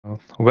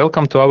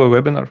Welcome to our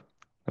webinar,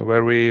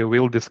 where we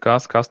will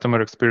discuss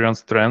customer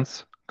experience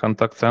trends,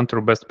 contact center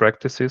best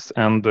practices,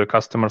 and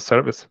customer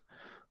service.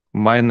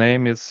 My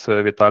name is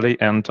Vitaliy,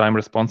 and I'm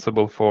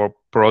responsible for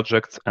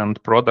projects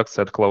and products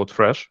at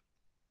Cloudfresh.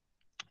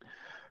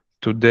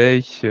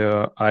 Today,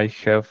 I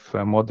have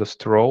a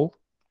modest role.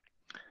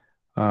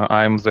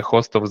 I'm the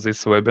host of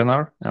this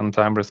webinar, and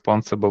I'm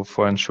responsible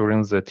for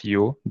ensuring that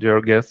you,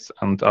 dear guests,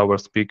 and our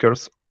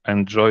speakers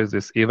enjoy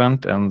this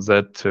event and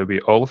that we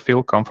all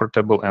feel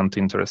comfortable and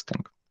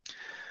interesting.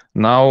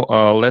 Now,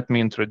 let me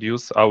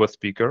introduce our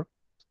speakers.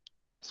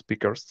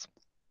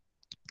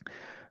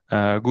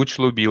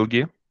 Guclu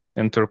Bilgi,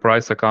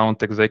 Enterprise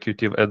Account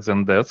Executive at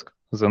Zendesk.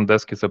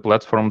 Zendesk is a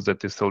platform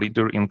that is a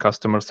leader in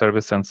customer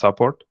service and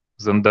support.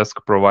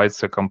 Zendesk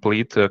provides a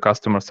complete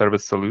customer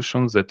service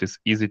solution that is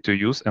easy to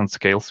use and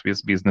scales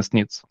with business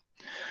needs.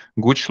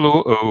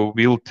 Guclu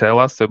will tell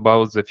us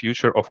about the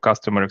future of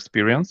customer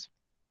experience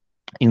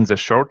in the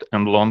short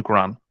and long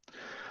run.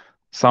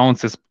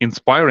 Sounds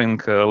inspiring.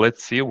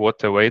 Let's see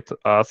what awaits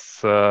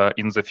us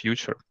in the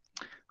future.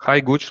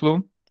 Hi,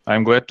 Guclu.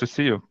 I'm glad to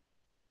see you.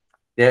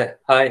 Yeah,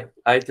 hi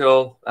to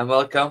all. I'm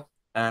welcome,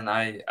 and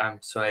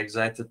I'm so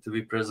excited to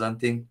be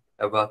presenting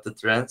about the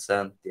trends,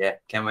 and yeah,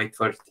 can't wait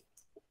for it.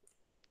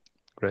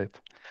 Great.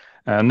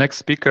 Next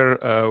speaker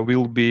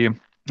will be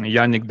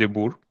Yannick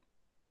Debour,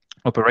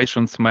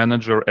 Operations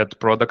Manager at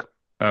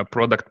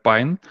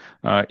Productpine,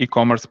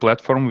 e-commerce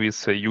platform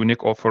with a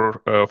unique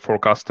offer for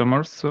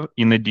customers.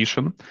 In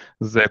addition,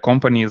 the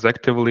company is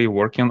actively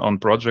working on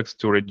projects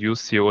to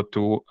reduce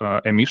CO2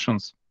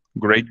 emissions.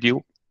 Great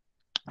deal.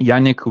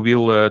 Yannick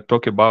will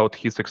talk about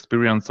his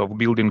experience of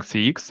building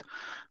CX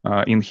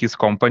in his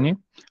company.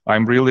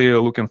 I'm really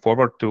looking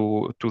forward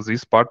to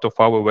this part of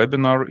our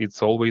webinar.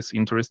 It's always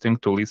interesting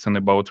to listen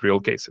about real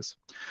cases.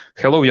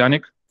 Hello,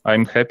 Yannick.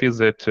 I'm happy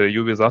that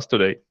you're with us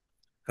today.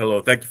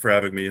 Hello, thank you for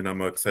having me, and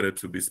I'm excited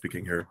to be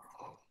speaking here.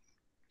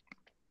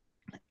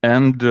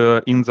 And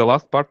in the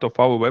last part of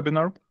our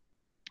webinar,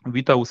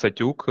 Vitaliy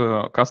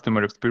Safanyuk,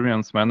 Customer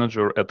Experience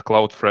Manager at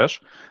Cloudfresh,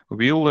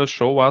 will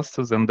show us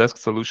the Zendesk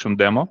solution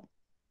demo.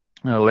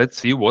 Let's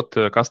see what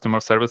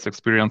customer service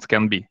experience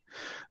can be.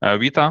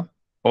 Vita,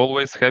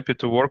 always happy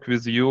to work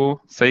with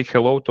you. Say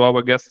hello to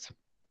our guests.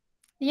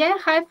 Yeah,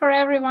 hi for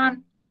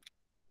everyone.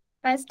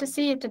 Nice to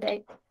see you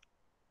today.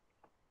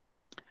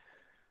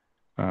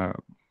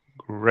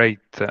 Great.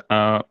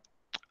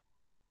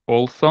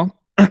 Also,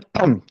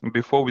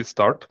 before we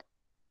start,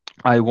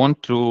 I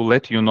want to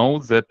let you know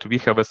that we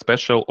have a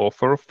special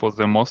offer for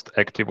the most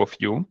active of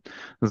you.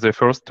 The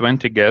first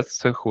 20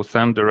 guests who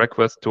send a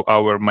request to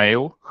our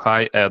mail,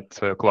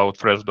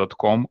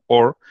 hi@cloudfresh.com,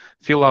 or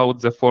fill out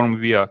the form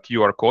via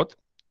QR code,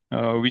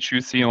 which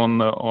you see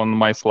on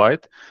my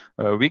slide,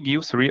 we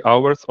give 3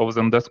 hours of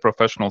Zendesk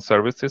professional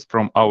services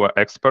from our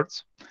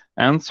experts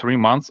and 3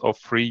 months of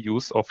free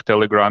use of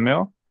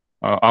Telegramio,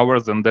 our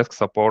Zendesk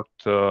support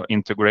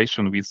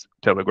integration with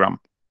Telegram.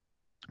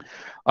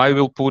 I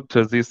will put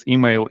this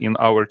email in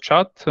our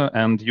chat,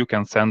 and you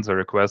can send the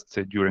request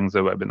during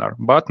the webinar.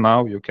 But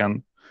now you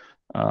can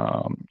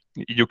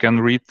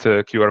read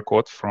the QR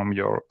code from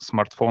your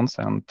smartphones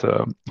and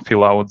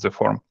fill out the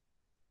form.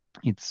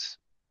 It's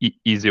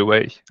easy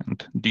way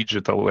and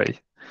digital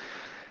way.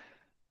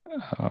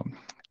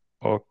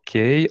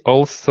 Okay.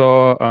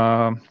 Also,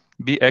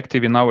 be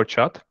active in our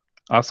chat.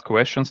 Ask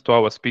questions to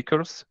our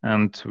speakers,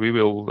 and we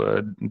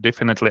will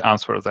definitely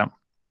answer them.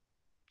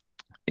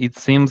 It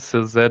seems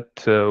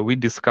that we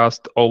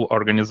discussed all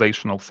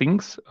organizational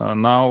things.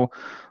 Now,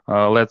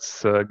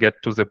 let's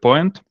get to the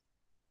point.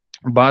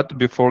 But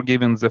before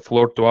giving the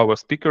floor to our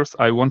speakers,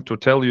 I want to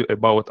tell you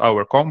about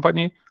our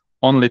company.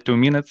 Only 2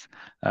 minutes,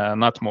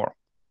 not more.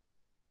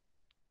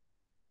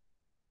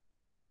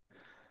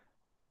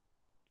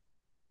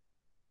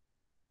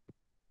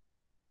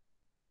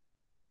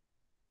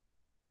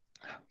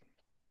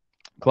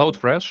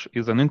 Cloudfresh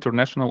is an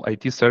international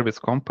IT service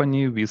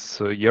company with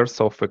years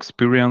of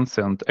experience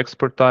and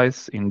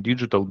expertise in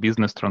digital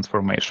business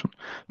transformation,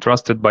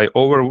 trusted by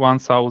over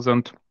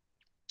 1,000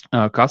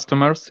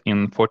 customers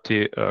in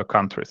 40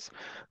 countries.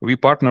 We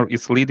partner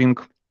with leading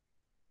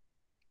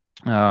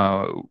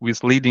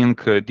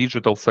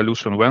digital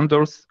solution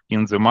vendors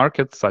in the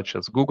market, such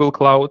as Google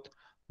Cloud,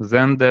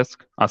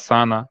 Zendesk,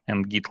 Asana,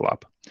 and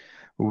GitLab.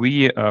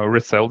 We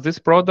resell these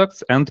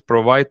products and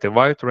provide a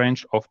wide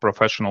range of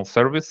professional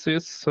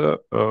services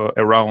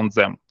around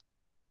them,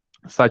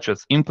 such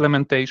as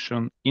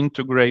implementation,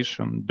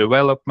 integration,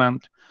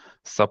 development,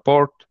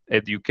 support,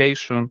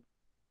 education,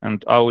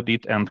 and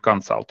audit and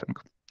consulting.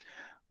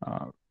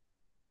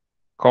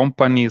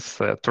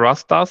 Companies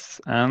trust us,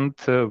 and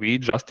we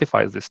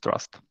justify this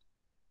trust.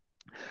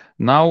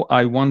 Now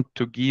I want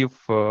to give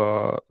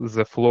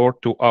the floor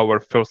to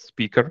our first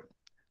speaker,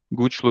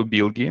 Guclu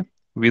Bilgi,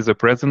 with a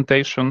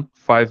presentation,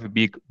 5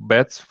 big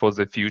bets for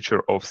the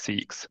future of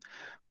CX.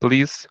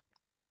 Please,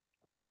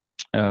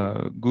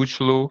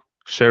 Guclu,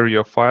 share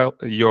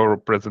your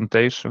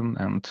presentation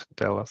and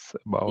tell us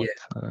about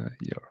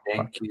your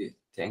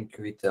Thank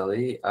you,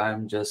 Vitaliy.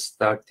 I'm just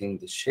starting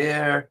the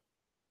share.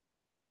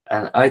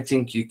 And I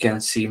think you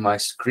can see my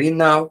screen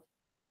now.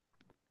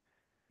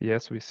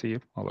 Yes, we see.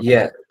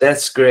 Yeah,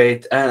 that's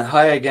great. And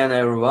hi again,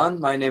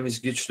 everyone. My name is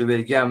Guclu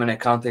Bilgi. I'm an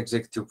account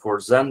executive for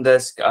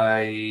Zendesk.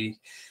 I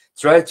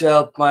try to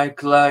help my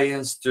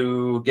clients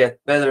to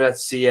get better at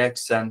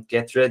CX and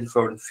get ready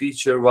for the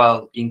future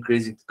while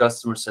increasing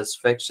customer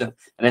satisfaction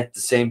and at the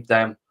same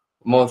time,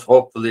 most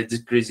hopefully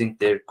decreasing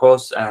their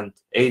costs and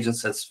agent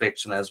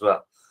satisfaction as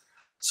well.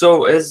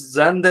 So as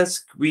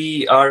Zendesk,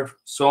 we are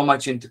so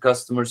much into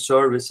customer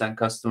service and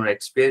customer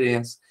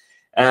experience,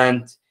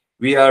 and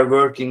we are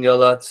working a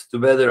lot to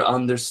better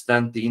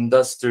understand the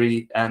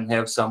industry and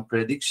have some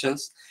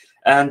predictions.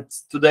 And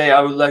today I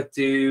would like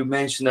to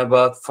mention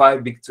about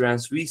 5 big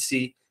trends we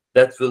see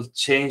that will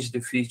change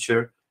the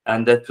future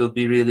and that will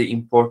be really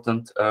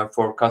important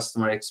for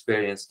customer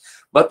experience.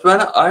 But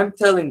when I'm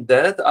telling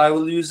that, I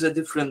will use a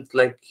different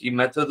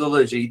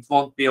methodology. It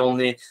won't be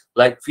only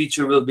like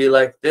feature will be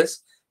like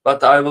this,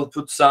 but I will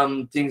put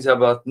some things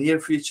about near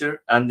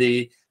future and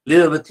the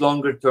little bit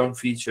longer term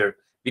future,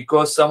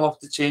 because some of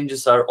the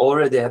changes are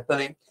already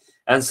happening.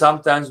 And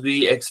sometimes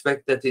we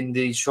expect that in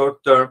the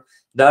short term,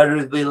 there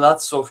will be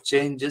lots of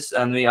changes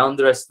and we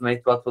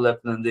underestimate what will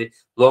happen in the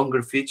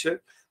longer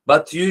future.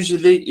 But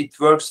usually it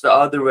works the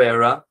other way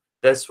around.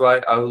 That's why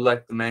I would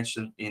like to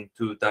mention in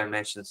 2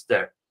 dimensions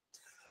there.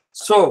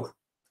 So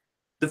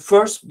the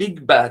first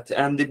big bet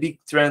and the big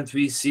trend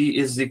we see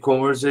is the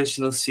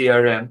conversational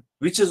CRM,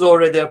 which is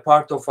already a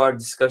part of our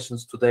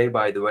discussions today,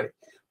 by the way,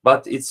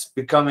 but it's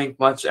becoming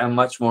much and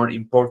much more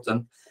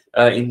important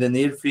in the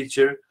near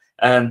future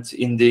and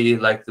in the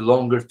the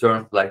longer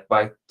term, like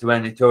by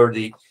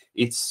 2030.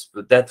 It's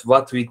that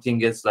what we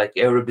think is like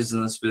every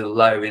business will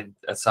live in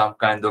some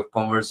kind of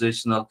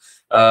conversational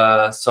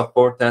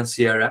support and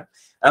CRM.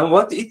 And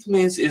what it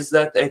means is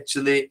that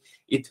actually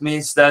it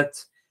means that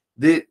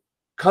the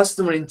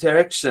customer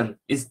interaction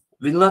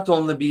will not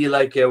only be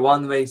like a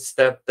one-way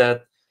step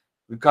that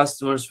the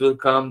customers will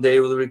come, they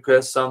will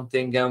request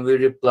something and we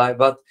reply,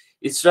 but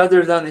it's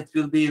rather than it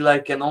will be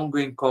like an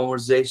ongoing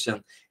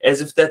conversation,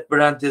 as if that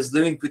brand is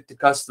living with the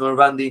customer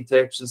when the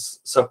interaction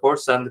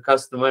supports, and the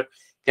customer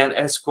can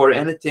ask for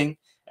anything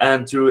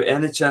and through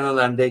any channel,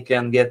 and they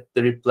can get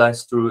the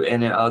replies through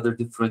any other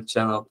different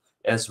channel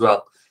as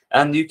well.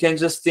 And you can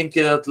just think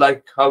it out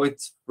like how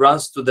it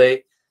runs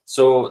today.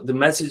 So the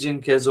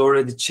messaging has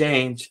already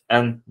changed,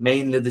 and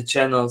mainly the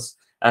channels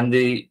and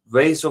the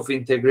ways of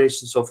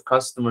integrations of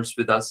customers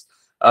with us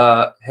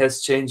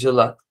has changed a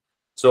lot.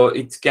 So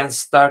it can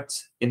start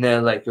in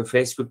a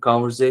Facebook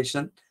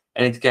conversation,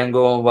 and it can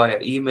go on via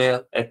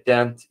email. At the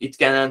end, it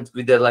can end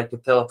with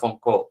a telephone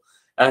call,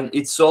 and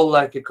it's all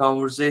like a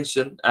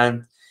conversation.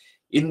 And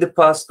in the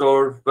past,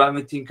 or when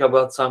we think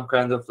about some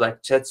kind of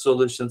chat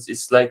solutions,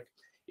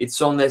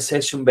 it's only a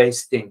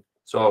session-based thing.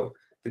 So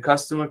the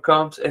customer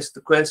comes, asks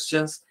the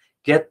questions,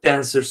 get the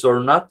answers or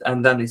not,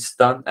 and then it's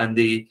done and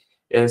the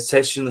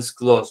session is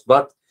closed.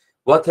 But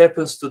what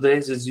happens today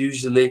is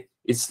usually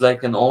it's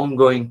like an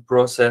ongoing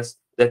process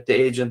that the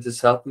agent is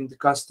helping the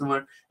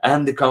customer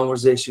and the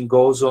conversation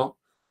goes on.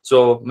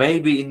 So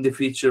maybe in the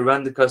future,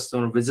 when the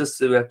customer visits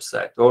the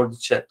website or the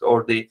chat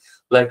or the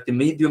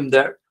medium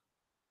there,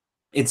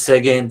 it's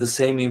again the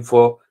same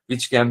info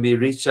which can be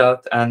reached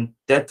out, and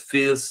that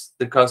feels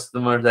the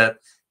customer that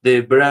the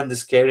brand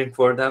is caring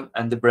for them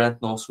and the brand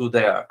knows who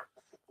they are.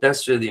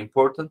 That's really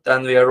important.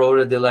 And we are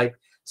already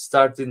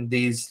starting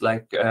these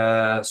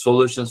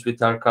solutions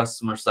with our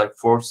customers like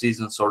Four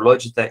Seasons or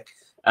Logitech,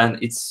 and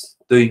it's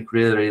doing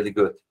really, really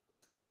good.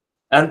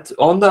 And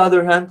on the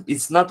other hand,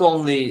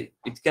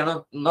 it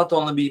cannot not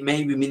only be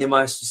maybe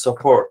minimized to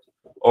support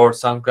or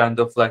some kind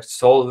of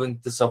solving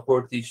the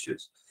support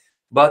issues,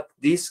 but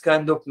this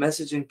kind of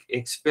messaging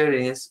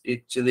experience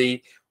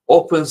actually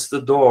opens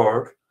the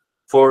door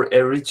for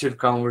a richer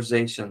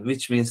conversation,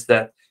 which means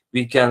that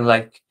we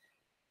can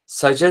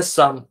suggest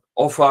some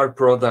of our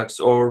products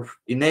or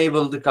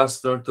enable the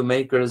customer to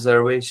make a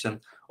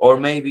reservation, or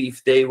maybe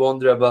if they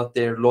wonder about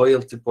their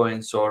loyalty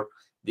points, or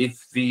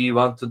if we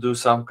want to do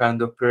some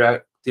kind of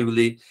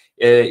proactively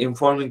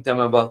informing them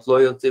about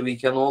loyalty, we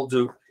can all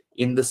do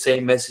in the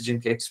same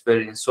messaging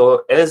experience.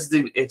 So as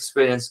the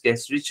experience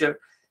gets richer,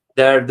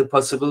 there the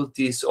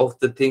possibilities of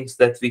the things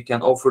that we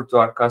can offer to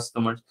our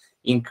customers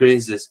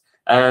increases,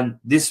 and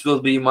this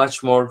will be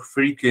much more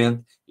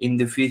frequent in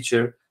the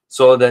future,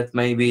 so that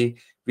maybe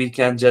we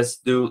can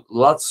just do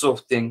lots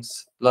of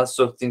things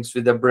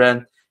with a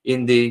brand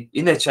in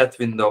a chat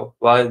window,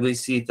 while we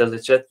see it as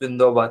a chat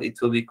window, but it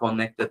will be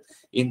connected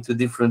into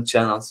different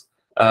channels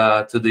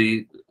to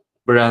the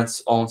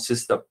brand's own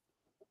system.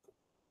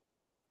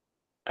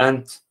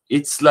 And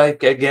it's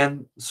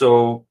again,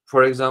 so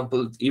for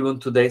example, even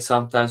today,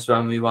 sometimes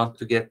when we want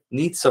to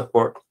need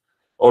support,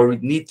 or we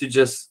need to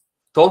just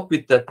talk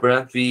with that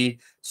brand, we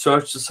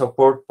search the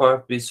support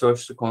part, we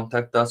search the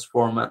contact us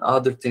form and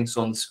other things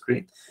on the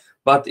screen.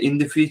 But in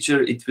the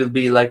future, it will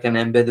be like an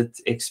embedded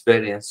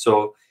experience.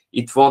 So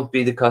it won't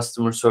be the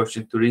customer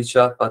searching to reach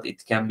out, but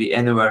it can be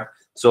anywhere,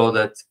 so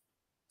that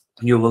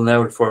you will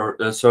never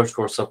search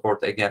for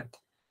support again.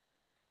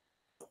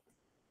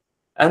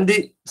 And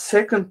the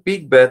second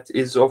big bet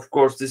is, of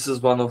course, this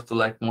is one of the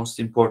like most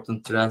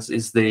important trends,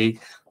 is the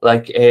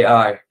like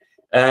AI.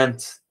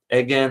 And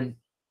again,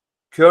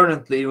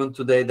 currently, even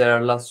today, there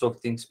are lots of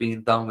things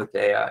being done with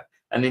AI.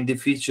 And in the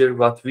future,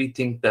 what we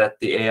think that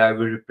the AI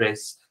will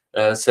replace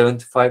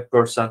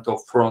 75%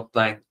 of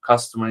frontline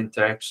customer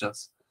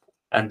interactions.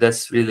 And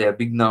that's really a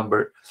big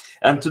number.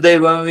 And today,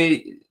 when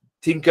we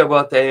think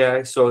about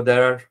AI,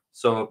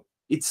 so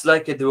it's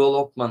like a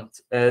development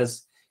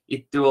as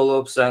it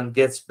develops and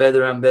gets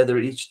better and better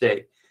each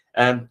day.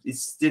 And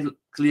it's still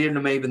clearly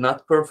maybe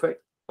not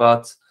perfect,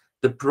 but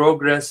the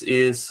progress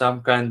is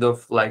some kind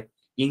of like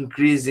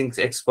increasing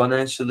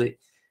exponentially,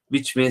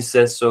 which means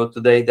that so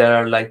today there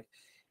are like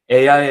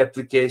AI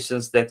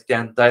applications that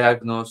can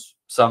diagnose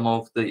some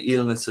of the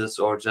illnesses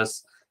or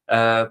just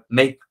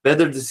make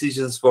better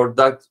decisions for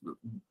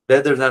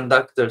better than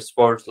doctors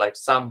for like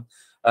some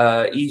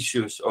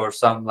issues or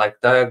some like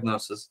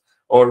diagnosis.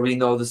 Or we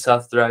know the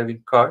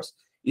self-driving cars.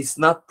 It's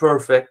not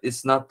perfect.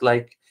 It's not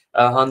like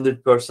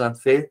 100%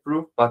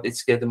 fail-proof, but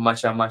it's getting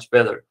much and much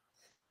better.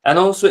 And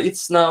also,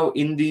 it's now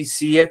in the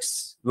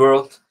CX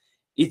world.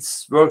 It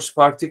works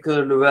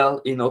particularly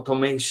well in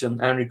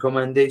automation and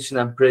recommendation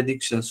and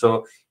prediction.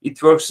 So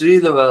it works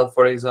really well,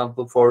 for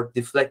example, for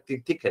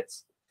deflecting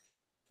tickets.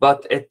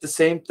 But at the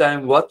same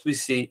time, what we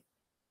see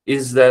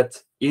is that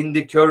in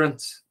the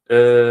current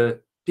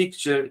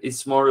picture,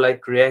 it's more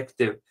like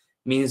reactive,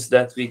 means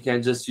that we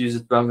can just use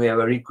it when we have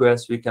a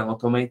request, we can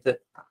automate it.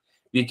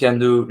 We can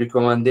do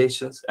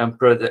recommendations and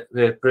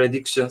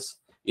predictions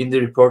in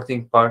the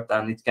reporting part,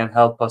 and it can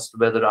help us to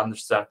better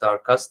understand our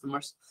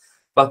customers.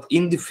 But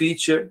in the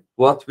future,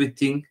 what we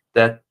think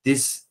that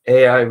this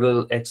AI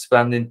will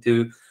expand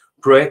into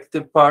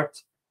proactive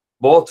part,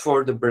 both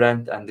for the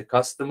brand and the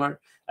customer,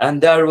 and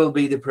there will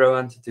be the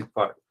preventative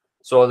part,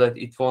 so that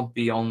it won't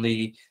be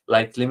only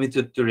like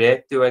limited to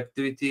reactive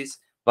activities,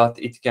 but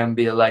it can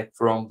be like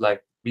from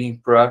like being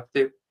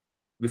proactive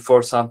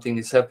before something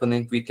is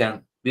happening.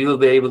 We will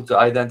be able to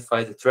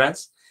identify the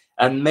trends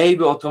and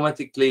maybe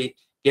automatically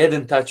get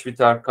in touch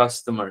with our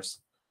customers,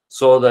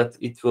 so that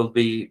it will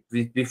be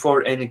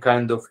before any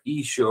kind of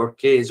issue or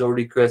case or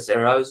request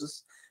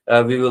arises,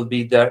 we will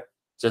be there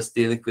just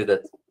dealing with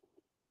it.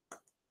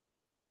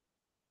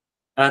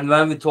 And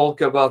when we talk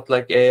about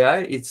like AI,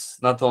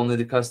 it's not only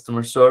the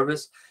customer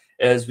service.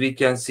 As we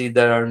can see,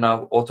 there are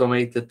now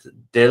automated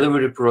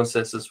delivery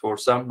processes for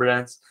some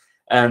brands.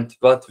 And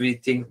what we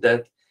think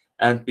that,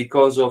 and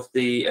because of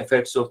the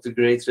effects of the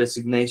Great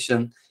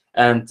Resignation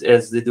and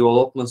as the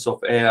developments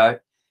of AI,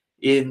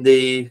 in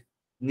the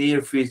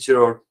near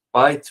future or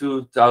by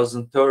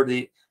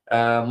 2030,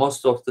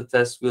 most of the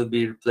tests will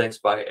be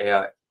replaced by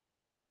AI.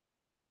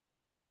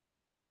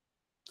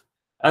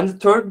 And the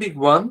third big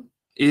one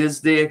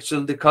is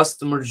the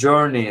customer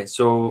journey.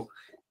 So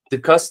the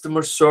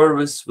customer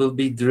service will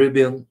be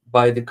driven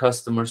by the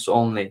customers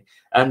only,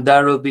 and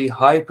there will be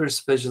hyper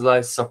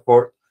specialized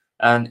support,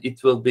 and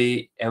it will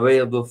be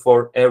available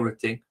for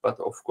everything, but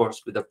of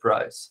course with a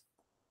price.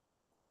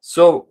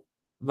 So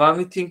when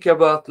we think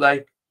about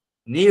like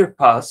near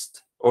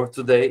past or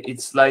today,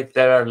 it's like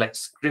there are like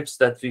scripts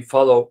that we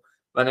follow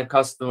when a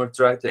customer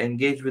tries to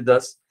engage with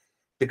us.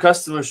 The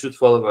customer should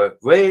follow a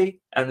way,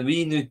 and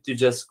we need to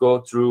just go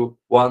through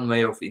one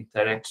way of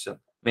interaction.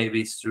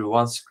 Maybe it's through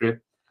one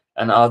script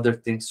and other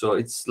things. So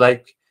it's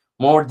like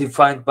more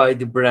defined by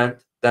the brand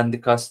than the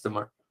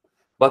customer.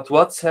 But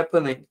what's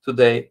happening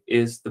today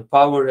is the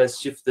power has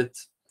shifted,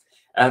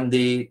 and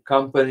the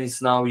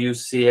companies now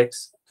use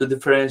CX to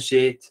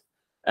differentiate,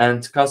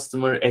 and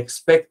customer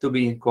expect to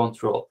be in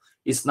control.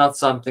 It's not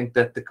something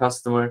that the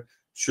customer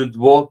should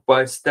walk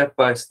by step,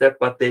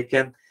 but they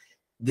can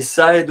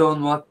decide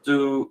on what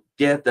to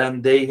get,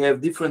 and they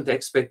have different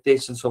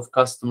expectations of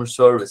customer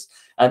service.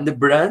 And the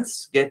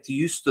brands get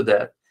used to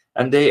that,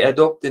 and they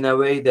adopt in a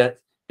way that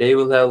they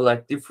will have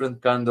like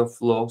different kind of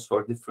flows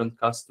for different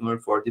customer,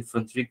 for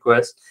different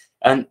requests,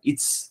 and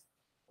it's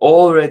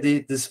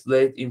already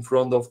displayed in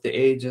front of the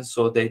agents,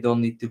 so they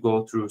don't need to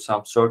go through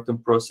some certain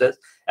process.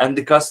 And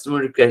the customer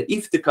request,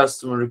 if the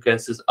customer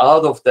request is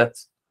out of that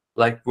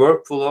like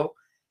workflow,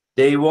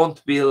 they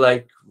won't be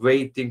like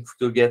waiting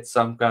to get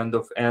some kind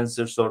of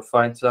answers or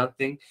find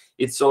something.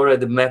 It's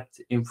already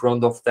mapped in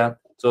front of them,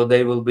 so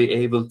they will be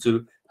able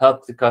to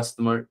help the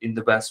customer in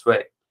the best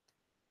way.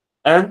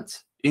 And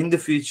in the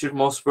future,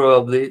 most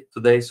probably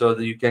today, so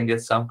that you can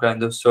get some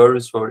kind of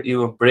service for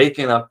even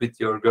breaking up with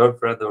your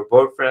girlfriend or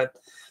boyfriend,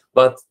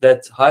 but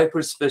that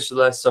hyper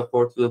specialized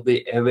support will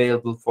be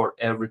available for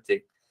everything.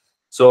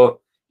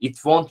 So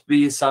it won't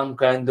be some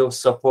kind of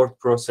support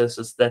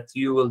processes that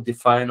you will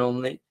define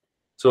only.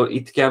 So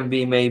it can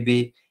be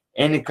maybe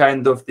any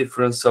kind of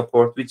different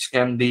support which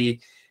can be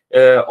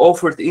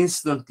offered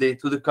instantly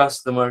to the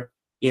customer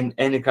in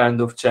any kind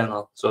of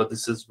channel. So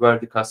this is where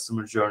the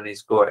customer journey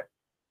is going.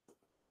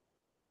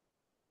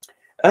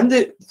 And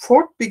the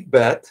fourth big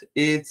bet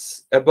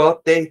is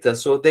about data.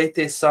 So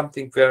data is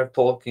something we are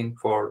talking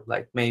for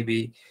like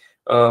maybe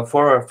 4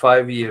 or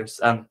 5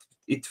 years, and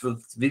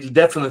we'll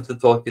definitely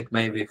talk it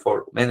maybe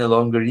for many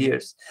longer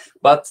years.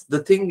 But the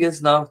thing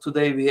is, now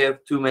today we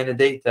have too many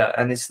data,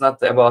 and it's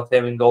not about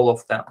having all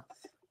of them,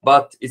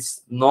 but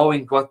it's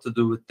knowing what to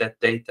do with that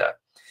data.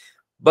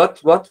 But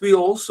what we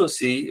also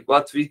see,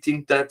 what we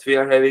think that we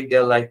are having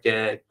like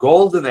a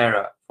golden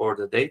era for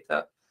the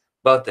data.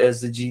 But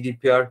as the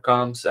GDPR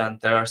comes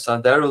and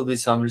there will be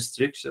some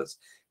restrictions,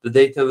 the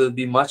data will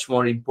be much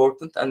more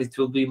important, and it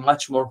will be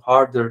much more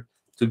harder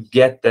to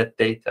get that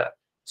data.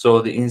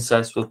 So the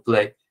insights will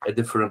play a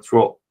different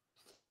role.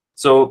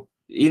 So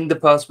in the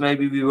past,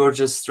 maybe we were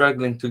just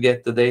struggling to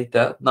get the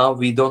data. Now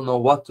we don't know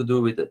what to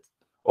do with it.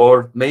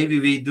 Or maybe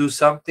we do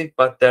something,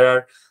 but there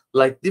are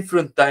like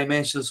different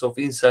dimensions of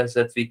insights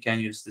that we can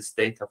use this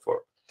data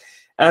for.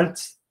 And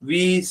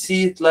we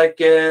see it like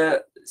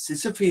a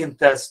Sisyphean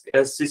task,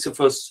 as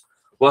Sisyphus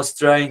was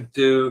trying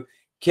to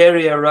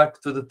carry a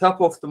rock to the top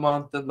of the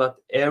mountain, but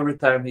every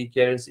time he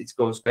carries it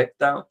goes back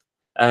down,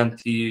 and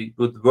he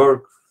would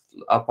work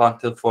up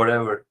until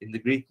forever in the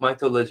Greek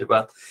mythology.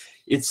 But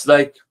it's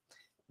like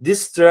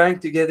this trying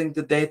to getting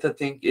the data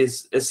thing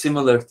is a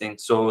similar thing.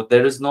 So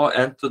there is no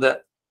end to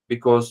that,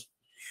 because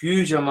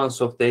huge amounts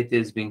of data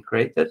is being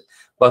created.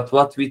 But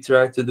what we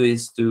try to do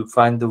is to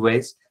find the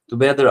ways to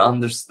better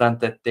understand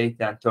that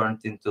data and turn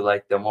it into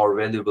like the more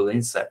valuable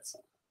insights.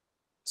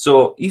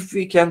 So if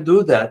we can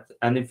do that,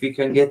 and if we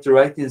can get the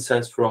right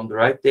insights from the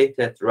right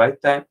data at the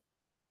right time,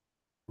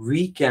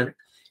 we can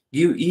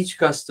give each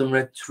customer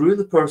a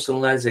truly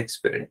personalized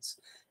experience.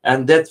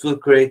 And that will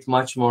create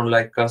much more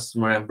like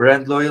customer and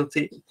brand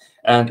loyalty.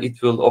 And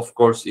it will, of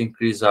course,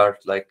 increase our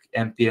like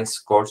NPS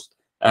scores.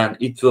 And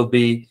it will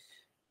be,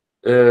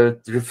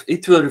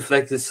 it will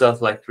reflect itself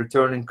like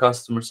returning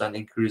customers and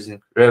increasing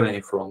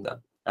revenue from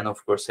them. And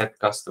of course, happy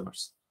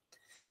customers.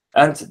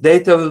 And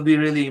data will be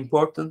really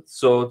important.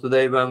 So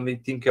today, when we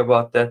think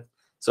about that,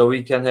 so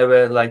we can have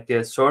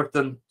a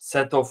certain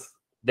set of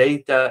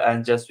data,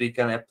 and just we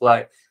can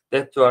apply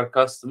that to our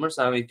customers,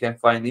 and we can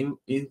find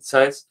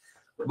insights.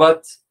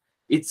 But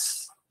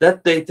it's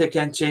that data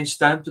can change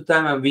time to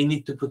time, and we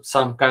need to put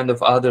some kind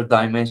of other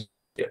dimension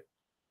here.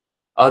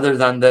 Other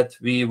than that,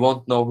 we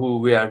won't know who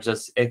we are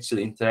just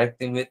actually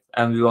interacting with,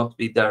 and we won't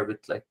be there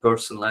with like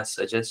personalized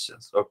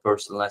suggestions or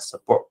personalized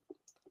support.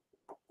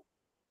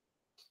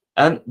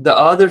 And the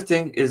other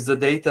thing is the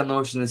data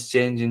notion is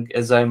changing.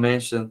 As I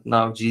mentioned,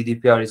 now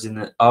GDPR is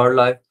in our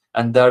life,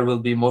 and there will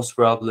be most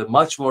probably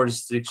much more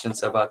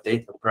restrictions about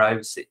data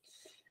privacy.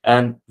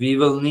 And we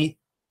will need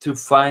to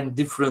find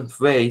different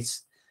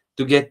ways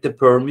to get the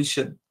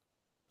permission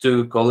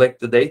to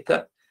collect the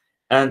data.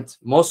 And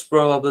most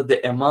probably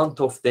the amount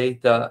of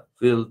data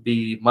will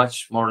be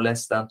much more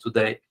less than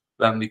today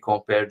when we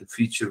compare the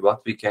future,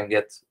 what we can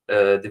get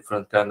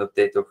different kind of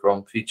data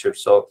from future.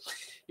 So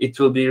it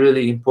will be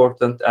really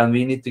important, and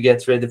we need to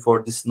get ready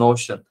for this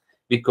notion,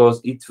 because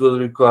it will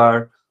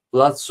require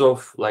lots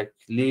of like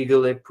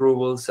legal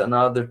approvals and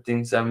other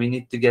things, and we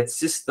need to get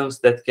systems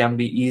that can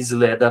be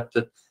easily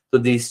adapted to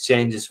these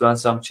changes. When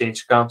some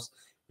change comes,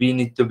 we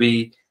need to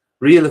be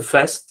really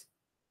fast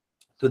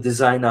to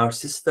design our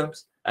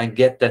systems and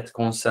get that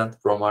consent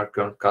from our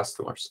current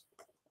customers.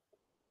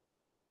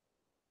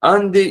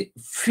 And the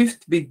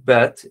fifth big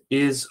bet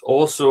is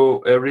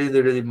also a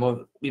really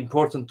more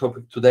important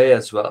topic today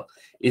as well,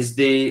 is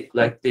the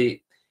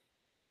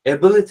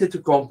ability to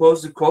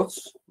compose the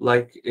codes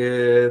like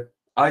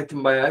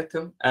item by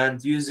item,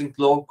 and using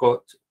low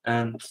code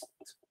and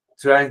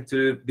trying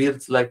to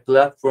build like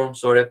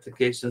platforms or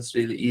applications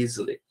really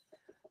easily.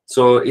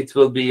 So it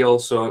will be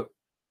also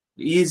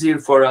easier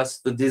for us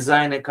to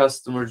design a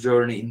customer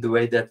journey in the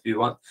way that we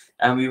want,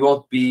 and we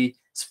won't be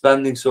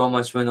spending so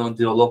much money on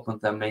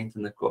development and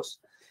maintenance costs.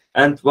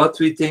 And what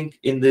we think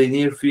in the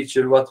near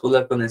future, what will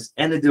happen is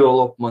any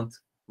development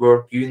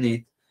work you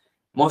need,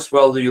 most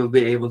probably you'll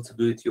be able to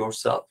do it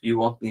yourself. You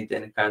won't need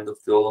any kind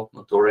of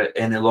development or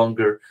any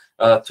longer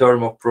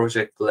term of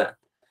project plan.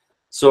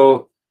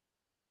 So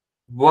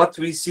what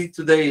we see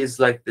today is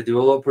like the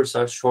developers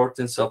are short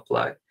in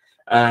supply,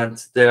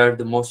 and they are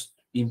the most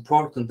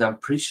important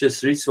and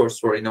precious resource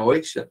for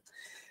innovation.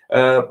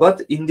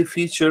 But in the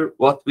future,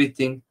 what we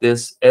think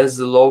is, as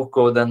the low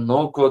code and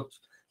no code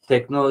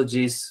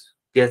technologies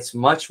gets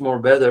much more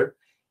better,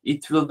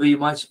 it will be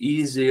much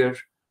easier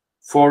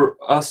for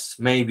us,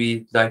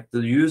 maybe like the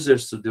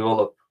users, to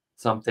develop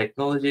some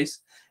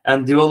technologies,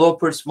 and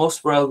developers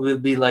most probably will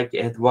be like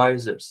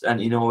advisors and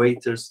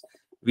innovators,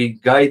 be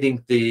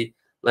guiding the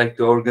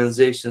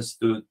organizations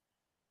to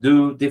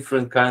do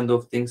different kind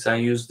of things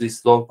and use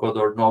these low code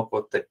or no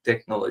code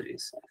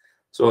technologies.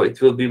 So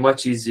it will be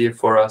much easier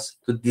for us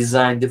to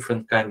design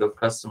different kind of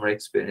customer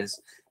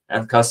experience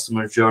and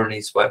customer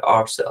journeys by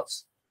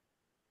ourselves.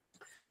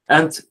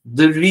 And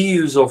the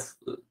reuse of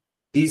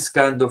these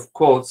kind of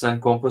codes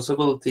and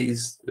composability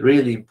is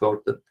really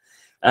important.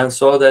 And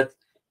so that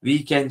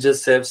we can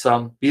just have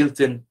some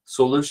built-in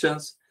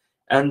solutions,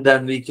 and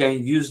then we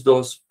can use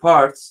those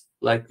parts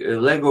like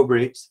Lego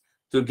bricks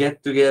to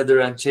get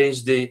together and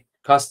change the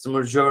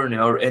customer journey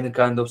or any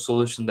kind of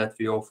solution that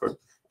we offer.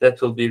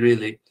 That will be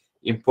really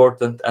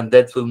important, and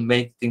that will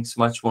make things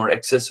much more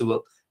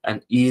accessible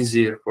and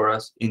easier for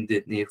us in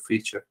the near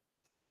future.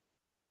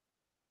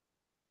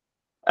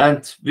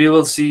 And we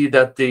will see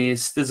that the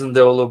citizen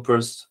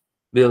developers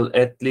will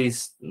at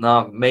least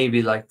now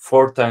maybe like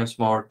 4 times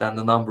more than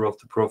the number of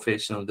the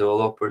professional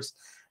developers.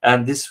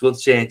 And this will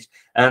change.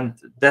 And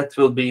that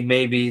will be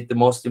maybe the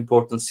most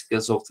important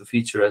skills of the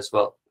future as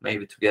well,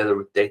 maybe together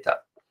with data.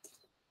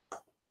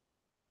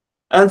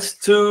 And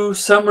to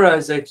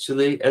summarize,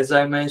 actually, as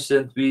I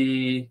mentioned,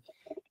 we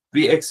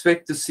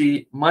expect to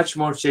see much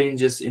more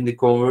changes in the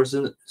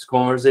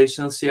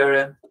conversational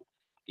CRM,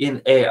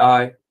 in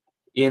AI,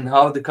 in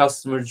how the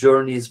customer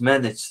journey is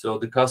managed. So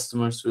the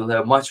customers will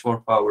have much more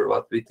power,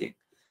 what we think.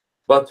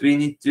 But we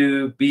need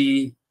to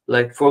be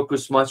like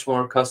focus much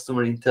more on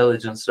customer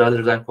intelligence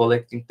rather than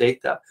collecting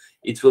data.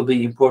 It will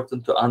be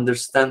important to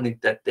understanding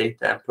that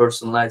data and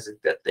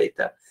personalizing that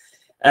data.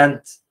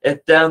 And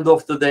at the end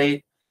of the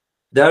day,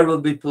 there will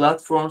be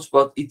platforms,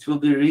 but it will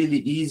be really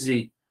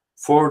easy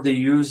for the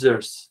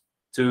users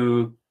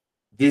to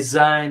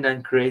design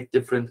and create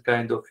different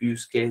kind of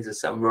use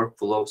cases and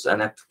workflows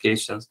and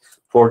applications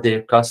for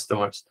their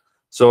customers.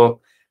 So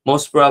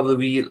most probably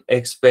we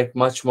expect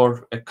much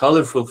more a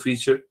colorful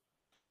feature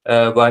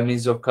by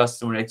means of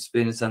customer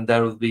experience, and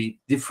there will be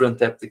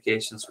different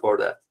applications for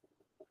that.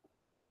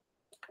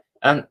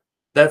 And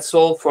that's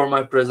all for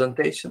my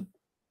presentation.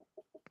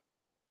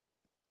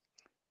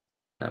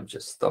 I'm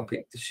just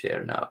stopping to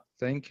share now.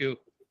 Thank you.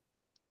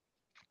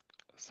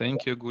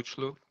 Thank you,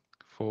 Guclu,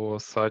 for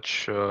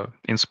such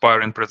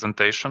inspiring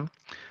presentation.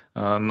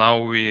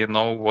 Now we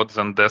know what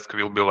Zendesk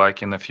will be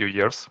like in a few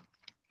years.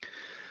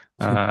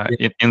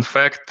 In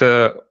fact,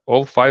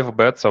 all 5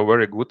 bets are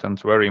very good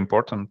and very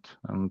important,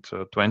 and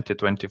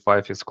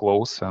 2025 is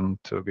close, and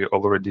we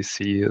already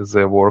see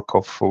the work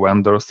of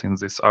vendors in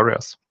these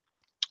areas.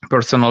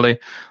 Personally,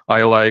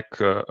 I like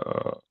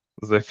the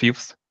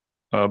 5th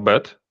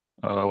bet,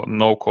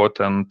 no code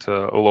and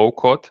low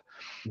code.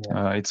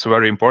 Yeah. It's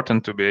very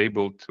important to be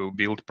able to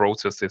build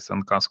processes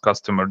and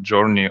customer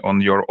journey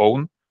on your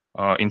own,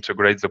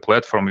 integrate the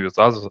platform with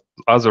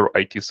other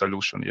IT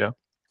solution,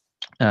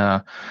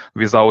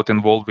 without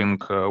involving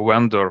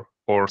vendor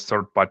or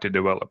third-party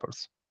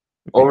developers.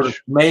 Or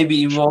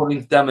maybe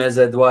involving them as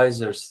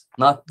advisors,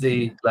 not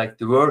the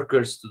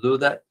workers to do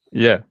that.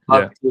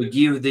 But to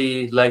give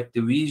the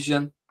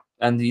vision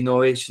and the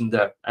innovation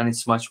there, and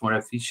it's much more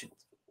efficient.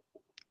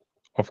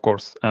 Of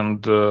course, and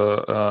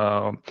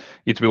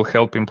it will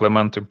help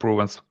implement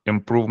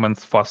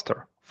improvements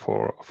faster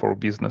for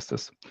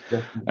businesses.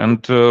 Definitely.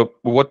 And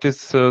what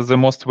is the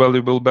most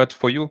valuable bet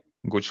for you,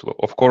 Guclu?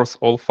 Of course,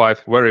 all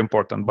 5 very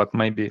important, but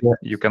maybe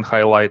you can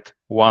highlight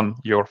one,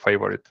 your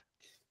favorite.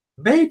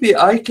 Maybe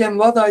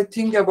what I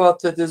think about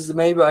that is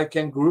maybe I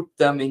can group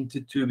them into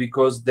 2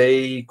 because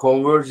they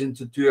converge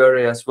into 2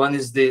 areas. One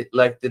is the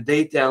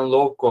data and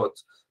low code,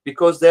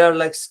 because they are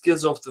like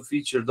skills of the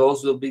future.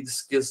 Those will be the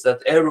skills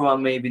that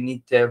everyone maybe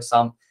need to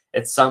have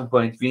at some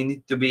point. We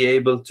need to be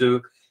able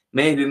to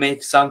maybe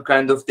make some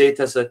kind of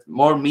data set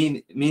more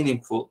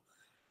meaningful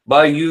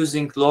by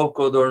using low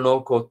code or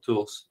no code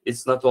tools.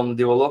 It's not only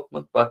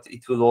development, but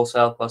it will also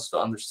help us to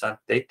understand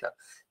data.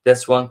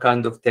 That's one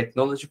kind of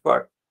technology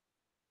part.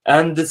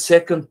 And the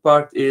second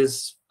part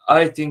is,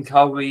 I think,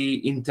 how we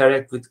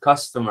interact with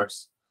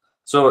customers.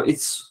 So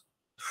it's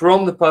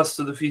from the past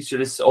to the future,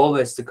 it's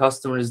always the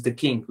customer is the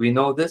king. We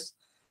know this.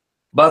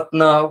 But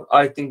now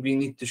I think we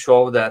need to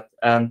show that,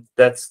 and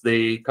that's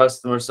the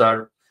customers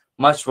are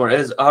much more,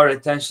 as our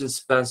attention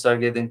spans are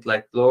getting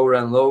lower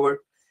and lower.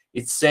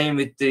 It's same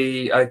with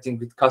I think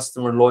with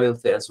customer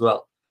loyalty as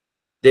well.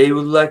 They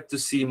would like to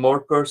see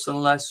more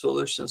personalized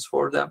solutions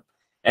for them,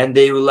 and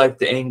they would like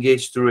to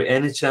engage through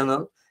any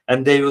channel,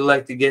 and they would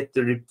like to get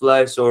the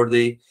replies, or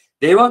they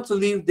want to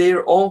live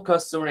their own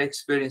customer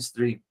experience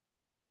dream.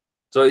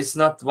 So it's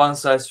not one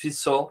size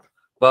fits all,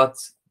 but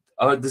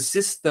the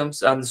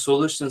systems and the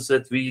solutions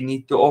that we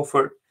need to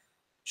offer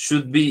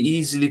should be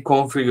easily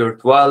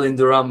configured while in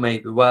the run,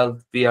 maybe while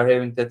we are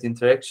having that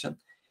interaction.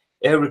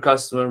 Every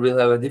customer will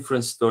have a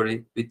different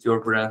story with your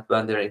brand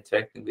when they're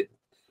interacting with it.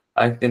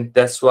 I think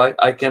that's why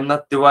I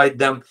cannot divide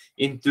them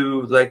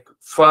into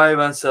 5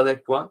 and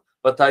select one,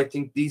 but I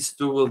think these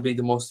 2 will be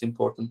the most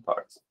important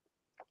parts.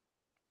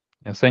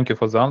 Yeah, thank you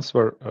for the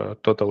answer.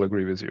 Totally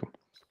agree with you.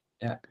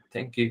 Yeah,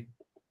 thank you.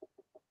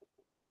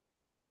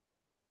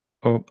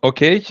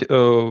 Okay,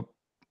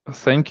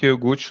 thank you,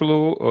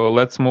 Guclu.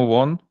 Let's move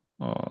on.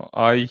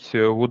 I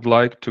would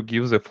like to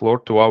give the floor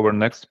to our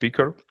next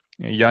speaker,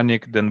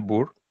 Yannick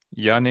Denbour.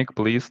 Yannick,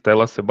 please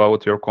tell us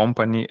about your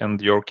company and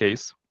your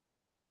case.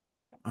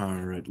 All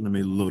right, let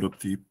me load up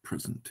the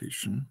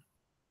presentation.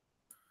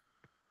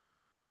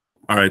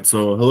 All right,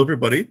 so hello,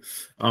 everybody.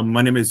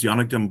 My name is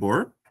Yannick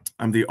Denbour.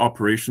 I'm the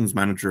operations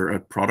manager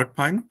at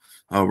Productpine.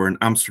 We're an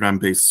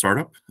Amsterdam-based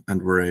startup,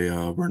 and we're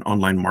an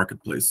online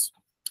marketplace.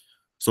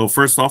 So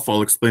first off,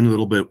 I'll explain a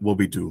little bit what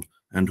we do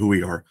and who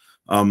we are.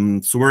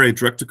 So we're a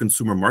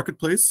direct-to-consumer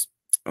marketplace.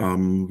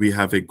 We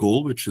have a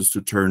goal, which is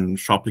to turn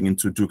shopping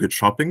into do-good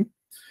shopping.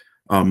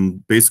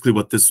 Basically,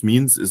 what this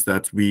means is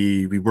that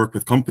we work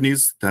with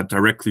companies that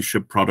directly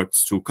ship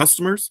products to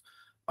customers,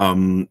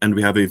 and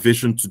we have a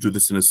vision to do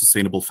this in a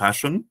sustainable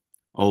fashion.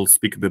 I'll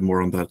speak a bit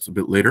more on that a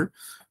bit later.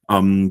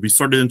 We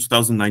started in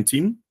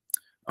 2019.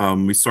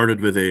 We started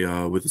with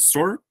a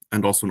store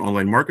and also an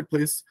online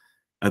marketplace,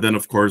 and then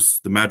of course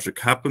the magic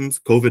happened.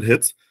 COVID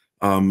hit,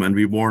 and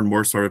we more and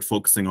more started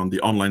focusing on the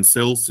online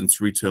sales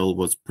since retail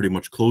was pretty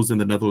much closed in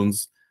the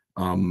Netherlands,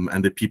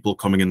 and the people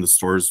coming in the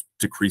stores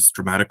decreased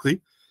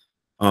dramatically.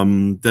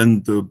 Then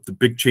the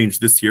big change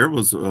this year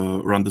was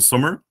around the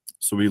summer.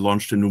 So we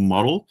launched a new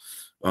model,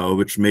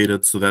 which made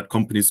it so that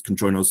companies can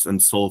join us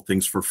and sell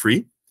things for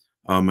free.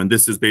 And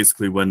this is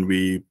basically when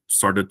we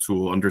started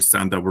to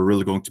understand that we're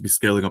really going to be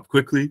scaling up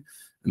quickly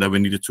and that we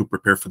needed to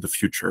prepare for the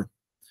future.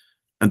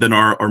 And then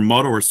our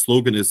motto, our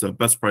slogan is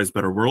best price,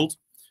 better world.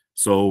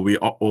 So we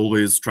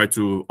always try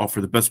to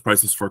offer the best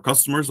prices for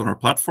customers on our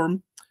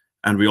platform.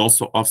 And we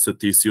also offset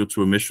the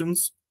CO2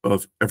 emissions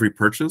of every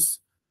purchase.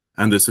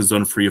 And this is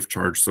done free of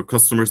charge. So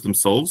customers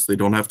themselves, they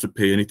don't have to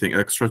pay anything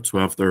extra to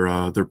have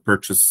their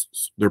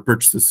purchases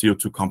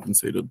CO2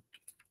 compensated.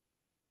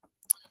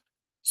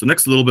 So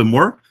next, a little bit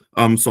more.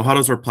 So how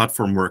does our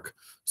platform work?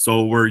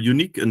 So we're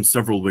unique in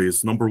several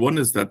ways. Number one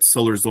is that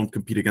sellers don't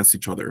compete against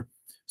each other.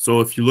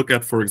 So if you look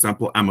at, for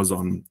example,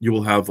 Amazon, you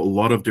will have a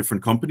lot of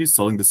different companies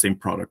selling the same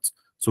product.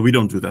 So we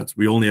don't do that.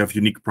 We only have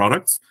unique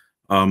products.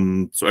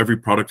 So every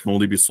product can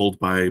only be sold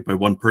by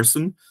one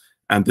person.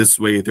 And this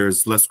way,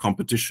 there's less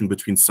competition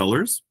between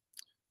sellers.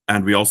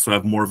 And we also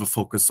have more of a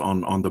focus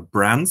on the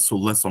brands, so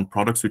less on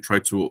products. We try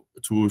to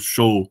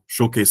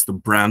showcase the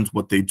brand,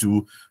 what they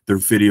do, their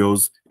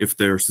videos. If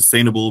they're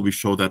sustainable, we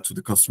show that to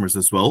the customers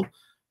as well.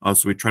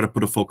 So we try to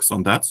put a focus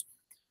on that.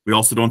 We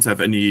also don't have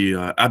any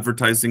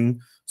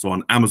advertising. So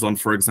on Amazon,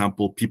 for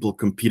example, people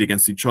compete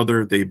against each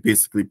other. They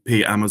basically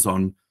pay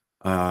Amazon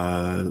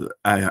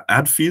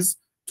ad fees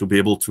to be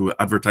able to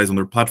advertise on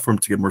their platform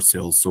to get more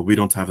sales. So we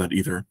don't have that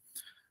either.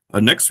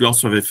 Next, we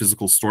also have a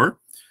physical store.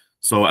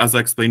 So as I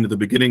explained at the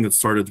beginning, it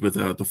started with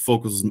the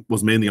focus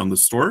was mainly on the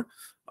store.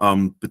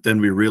 But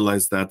then we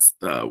realized that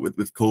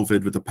with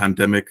COVID, with the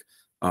pandemic,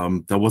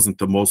 that wasn't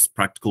the most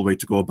practical way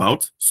to go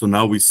about. So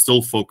now we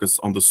still focus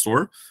on the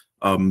store,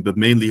 but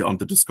mainly on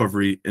the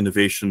discovery,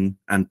 innovation,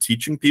 and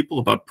teaching people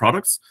about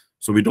products.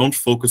 So we don't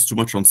focus too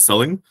much on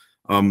selling.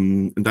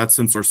 In that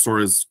sense, our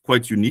store is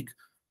quite unique.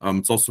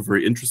 It's also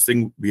very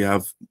interesting. We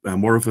have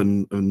more of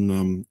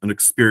an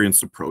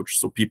experience approach.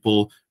 So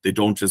people, they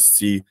don't just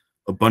see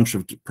a bunch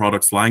of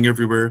products lying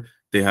everywhere.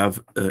 They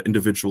have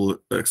individual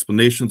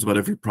explanations about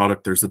every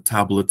product. There's a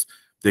tablet.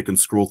 They can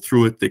scroll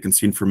through it. They can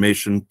see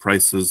information,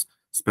 prices,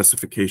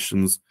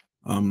 specifications,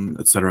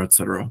 et cetera, et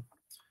cetera.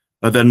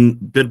 Then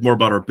a bit more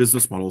about our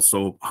business model.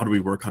 So how do we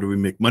work? How do we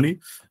make money?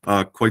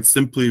 Quite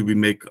simply, we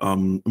make a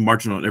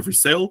margin on every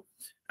sale.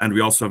 And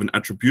we also have an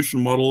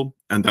attribution model,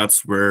 and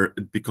that's where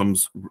it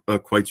becomes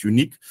quite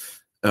unique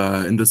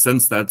in the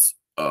sense that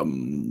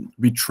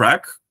we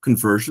track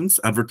conversions,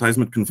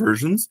 advertisement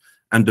conversions,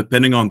 and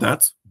depending on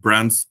that,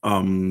 brands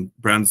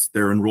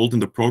they're enrolled in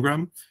the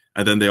program,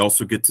 and then they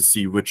also get to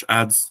see which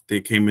ads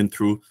they came in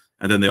through,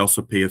 and then they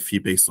also pay a fee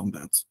based on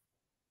that.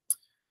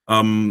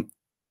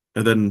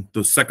 And then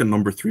the second,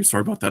 number three,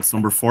 sorry about that, it's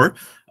number four,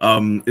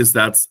 is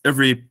that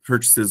every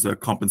purchase is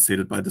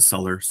compensated by the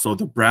seller. So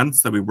the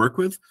brands that we work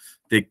with,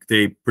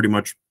 they pretty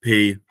much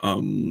pay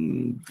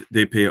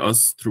they pay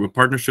us through a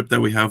partnership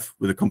that we have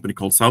with a company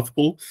called South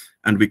Pole,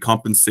 and we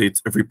compensate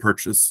every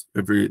purchase,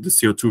 the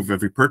CO2 of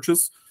every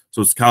purchase.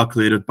 So it's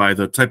calculated by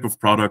the type of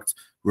product,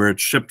 where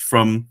it's shipped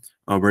from,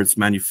 where it's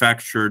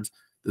manufactured,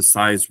 the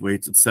size,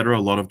 weight, etc. A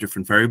lot of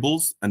different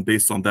variables, and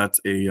based on that,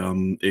 a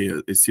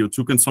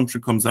CO2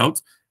 consumption comes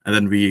out, and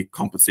then we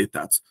compensate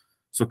that.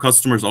 So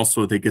customers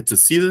also, they get to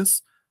see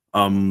this.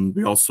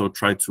 We also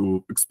try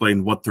to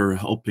explain what they're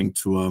helping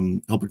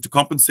to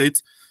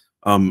compensate.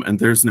 And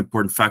there's an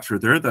important factor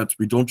there that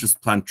we don't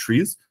just plant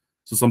trees.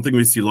 So something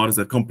we see a lot is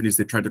that companies,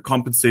 they try to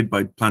compensate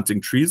by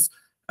planting trees.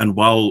 And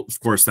while, of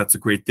course, that's a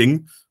great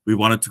thing, we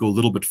wanted to go a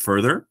little bit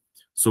further.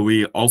 So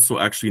we also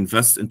actually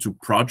invest into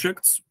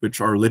projects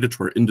which are related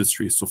to our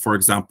industry. So for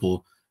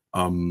example,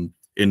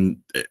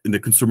 in the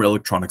consumer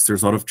electronics,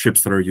 there's a lot of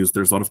chips that are used.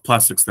 There's a lot of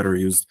plastics that are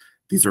used.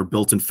 These are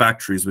built in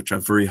factories which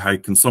have very high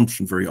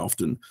consumption very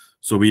often.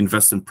 So we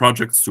invest in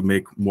projects to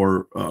make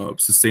more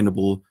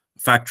sustainable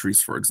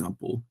factories, for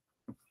example.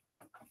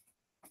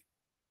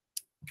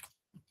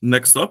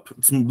 Next up,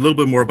 it's a little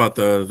bit more about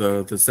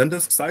the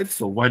Zendesk side.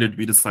 So why did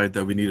we decide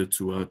that we needed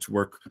to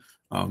work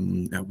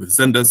with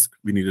Zendesk?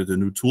 We needed a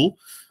new tool.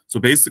 So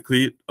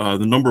basically,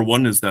 the number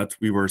one is that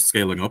we were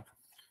scaling up.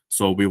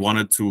 So we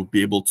wanted to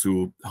be able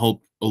to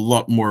help a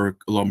lot more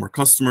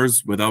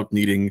customers without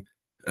needing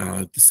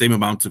the same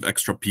amount of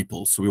extra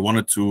people. So we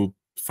wanted to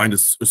find a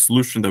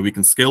solution that we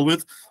can scale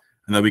with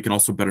and that we can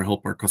also better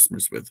help our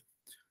customers with.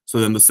 So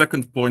then the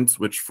second point,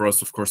 which for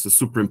us, of course, is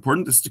super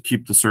important, is to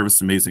keep the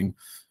service amazing.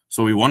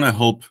 So we want to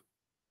help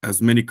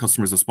as many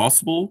customers as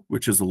possible,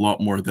 which is a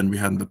lot more than we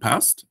had in the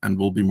past and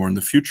will be more in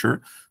the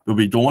future, but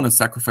we don't want to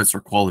sacrifice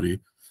our quality.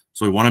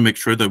 So we want to make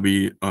sure that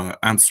we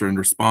answer and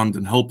respond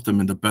and help them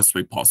in the best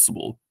way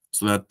possible,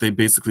 so that they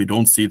basically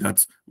don't see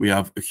that we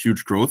have a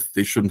huge growth.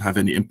 They shouldn't have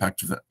any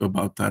impact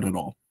about that at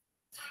all.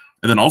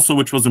 And then also,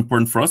 which was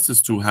important for us,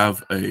 is to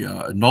have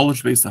a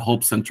knowledge base, a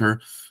help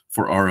center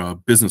for our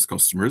business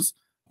customers.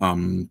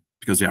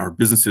 Because our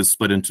business is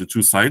split into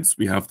two sides.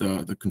 We have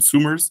the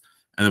consumers,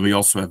 and then we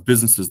also have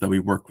businesses that we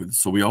work with.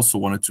 So we also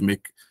wanted to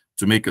make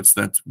it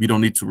so that we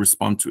don't need to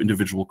respond to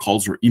individual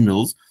calls or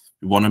emails.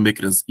 We want to make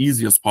it as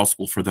easy as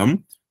possible for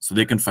them, so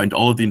they can find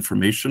all of the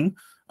information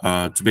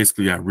to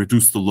basically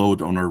reduce the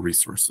load on our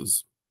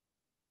resources.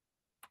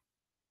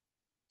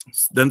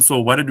 Then, so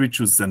why did we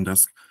choose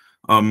Zendesk?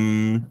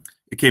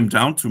 It came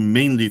down to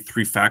mainly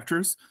three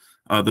factors.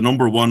 The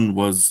number one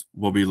was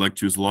what we like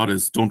to use a lot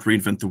is don't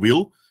reinvent the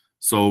wheel.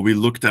 So we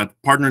looked at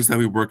partners that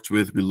we worked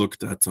with. We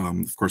looked at,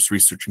 of course,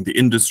 researching the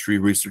industry,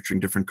 researching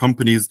different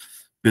companies,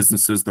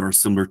 businesses that are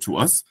similar to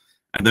us.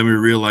 And then we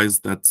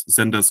realized that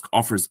Zendesk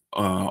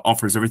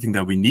offers everything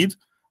that we need.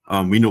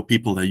 We know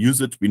people that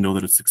use it. We know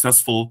that it's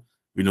successful.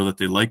 We know that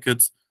they like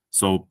it.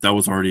 So that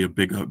was already a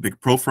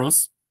big pro for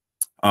us.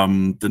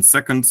 Then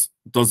second,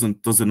 does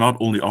it not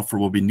only offer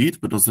what we need,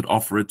 but does it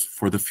offer it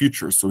for the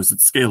future? So is it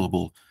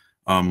scalable?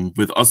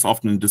 With us,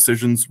 often in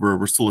decisions,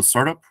 we're still a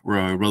startup. We're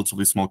a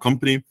relatively small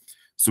company.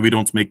 So we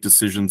don't make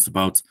decisions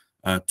about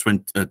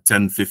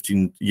 10,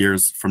 15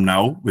 years from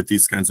now with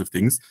these kinds of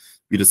things.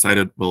 We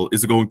decided, well,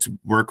 is it going to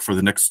work for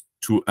the next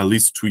at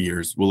least 2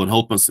 years? Will it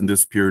help us in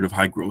this period of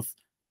high growth?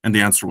 And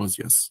the answer was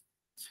yes.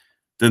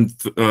 Then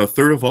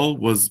third of all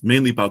was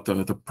mainly about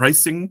the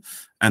pricing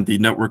and the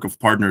network of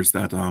partners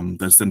that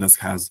Zendesk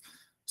has.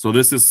 So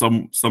this is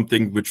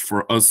something which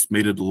for us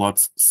made it a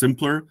lot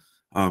simpler.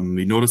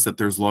 We noticed that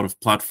there's a lot of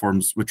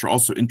platforms which are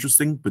also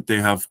interesting, but they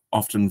have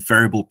often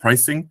variable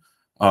pricing,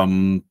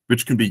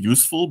 which can be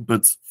useful.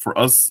 But for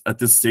us at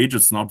this stage,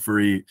 it's not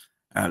very,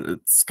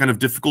 it's kind of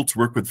difficult to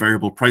work with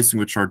variable pricing,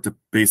 which are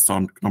based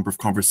on number of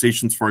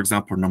conversations, for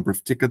example, or number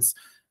of tickets,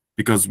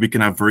 because we can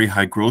have very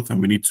high growth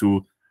and we need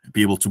to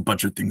be able to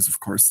budget things, of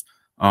course.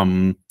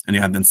 And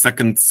then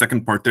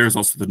second part there is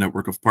also the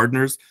network of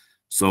partners.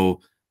 So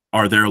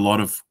are there a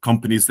lot of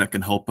companies that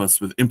can help us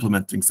with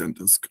implementing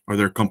Zendesk? Are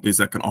there companies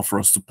that can offer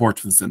us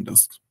support with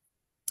Zendesk?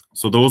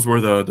 So those were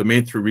the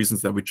main three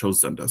reasons that we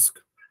chose Zendesk.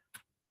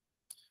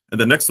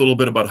 And the next, a little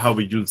bit about how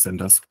we use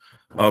Zendesk.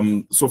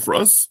 So for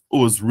us, it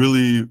was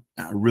really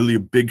a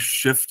big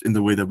shift in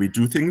the way that we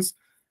do things.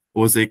 It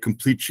was a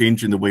complete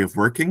change in the way of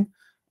working.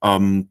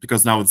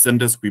 Because now with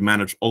Zendesk, we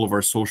manage all of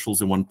our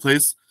socials in one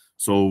place.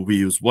 So we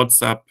use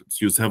WhatsApp.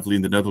 It's used heavily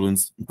in the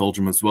Netherlands, in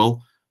Belgium as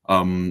well.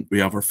 We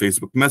have our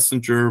Facebook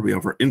Messenger, we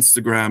have our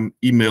Instagram,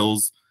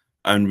 emails,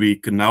 and we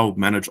can now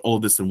manage all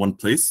of this in one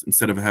place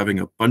instead of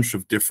having a bunch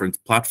of different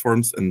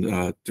platforms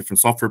and different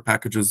software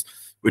packages,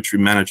 which we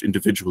manage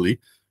individually.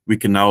 We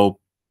can now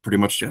pretty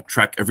much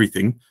track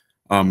everything,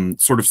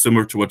 sort of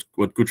similar to what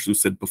Guclu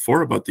said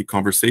before about the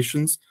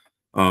conversations.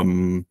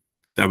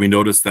 That we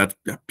noticed that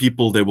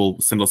people, they will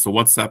send us a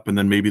WhatsApp and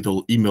then maybe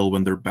they'll email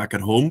when they're back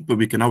at home, but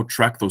we can now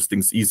track those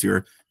things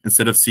easier.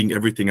 Instead of seeing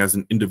everything as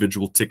an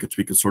individual ticket,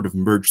 we can sort of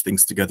merge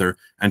things together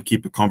and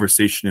keep a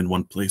conversation in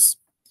one place.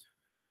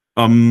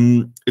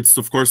 It's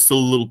of course still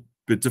a little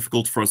bit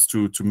difficult for us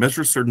to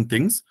measure certain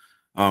things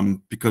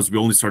because we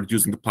only started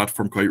using the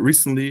platform quite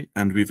recently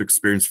and we've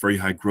experienced very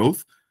high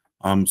growth.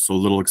 So a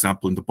little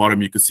example in the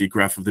bottom, you can see a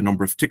graph of the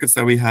number of tickets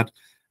that we had.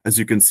 As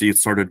you can see, it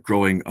started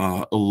growing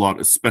a lot,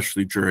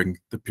 especially during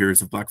the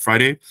periods of Black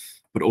Friday.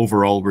 But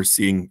overall, we're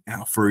seeing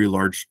very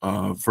large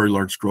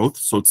growth.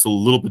 So it's a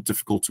little bit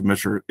difficult to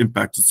measure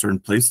impact at certain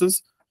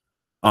places.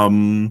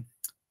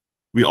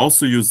 We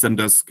also use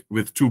Zendesk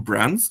with two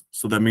brands.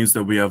 So that means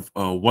that we have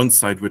one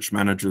side which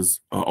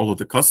manages all of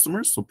the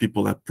customers, so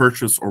people that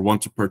purchase or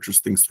want to purchase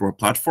things through our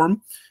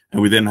platform.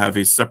 And we then have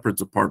a separate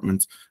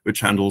department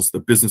which handles the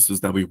businesses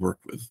that we work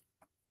with.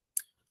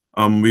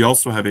 We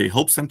also have a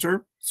help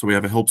center. So we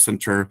have a help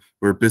center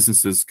where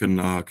businesses can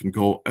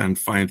go and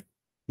find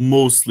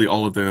mostly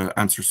all of the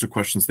answers to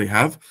questions they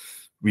have.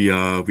 We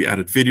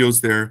added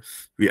videos there.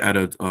 We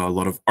added a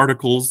lot of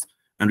articles,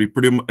 and we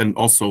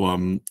also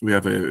we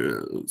have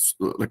a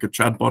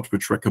chatbot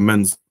which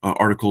recommends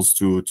articles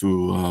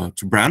to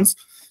brands.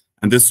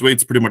 And this way,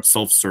 it's pretty much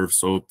self-serve.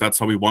 So that's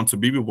how we want to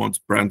be. We want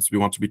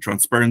to be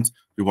transparent.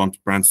 We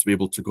want brands to be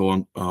able to go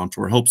on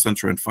to our help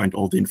center and find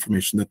all the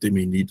information that they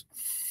may need.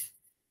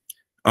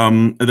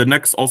 And the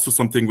next, also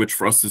something which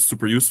for us is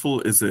super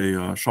useful, is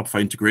a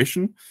Shopify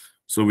integration.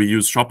 So we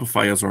use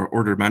Shopify as our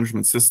order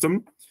management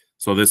system.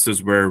 So this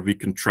is where we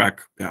can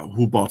track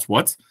who bought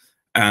what,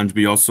 and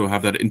we also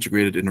have that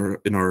integrated in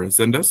our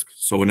Zendesk.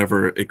 So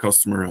whenever a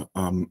customer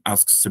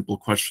asks simple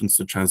questions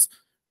such as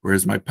 "Where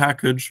is my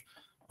package?"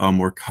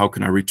 Or "How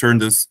can I return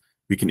this?"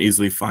 we can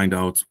easily find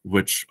out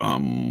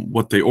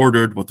what they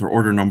ordered, what their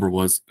order number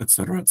was,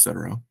 etc.,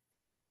 etc.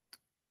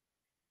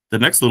 The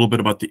next, little bit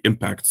about the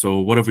impact. So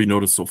what have we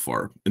noticed so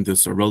far in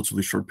this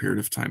relatively short period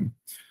of time?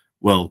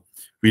 Well,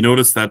 we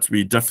noticed that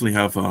we definitely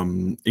have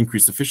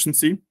increased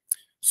efficiency.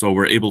 So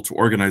we're able to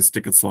organize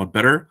tickets a lot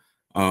better.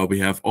 We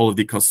have all of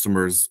the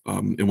customers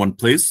in one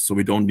place, so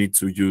we don't need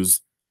to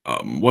use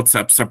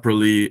WhatsApp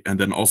separately and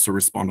then also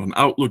respond on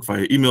Outlook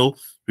via email.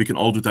 We can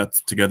all do that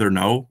together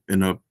now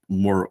in a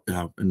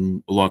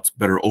lot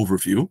better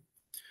overview.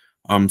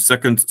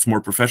 Second, it's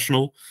more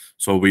professional.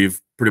 So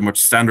we've pretty much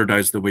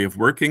standardized the way of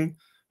working.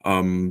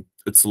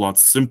 It's a lot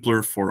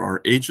simpler for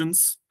our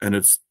agents, and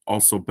it's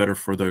also better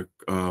for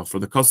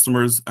the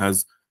customers,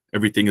 as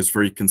everything is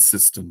very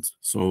consistent.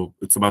 So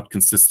it's about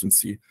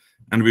consistency.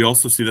 And we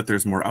also see that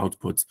there's more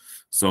output.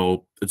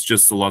 So it's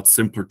just a lot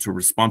simpler to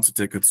respond to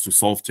tickets, to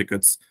solve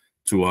tickets,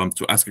 to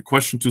ask a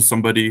question to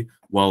somebody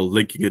while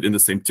linking it in the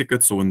same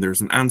ticket. So when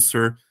there's an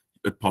answer,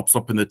 it pops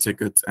up in the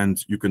ticket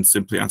and you can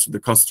simply answer the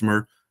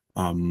customer.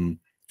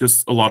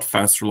 Just a lot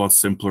faster, a lot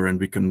simpler, and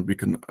we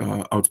can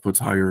output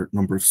higher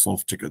number of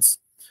solved tickets.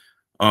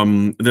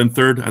 Then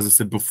third, as I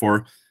said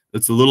before,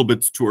 it's a little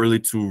bit too early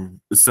to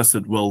assess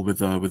it well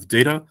with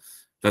data.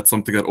 That's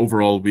something that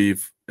overall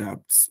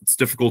it's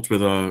difficult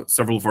with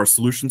several of our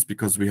solutions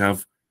because we've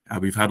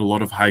had a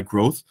lot of high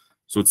growth,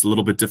 so it's a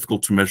little bit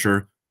difficult to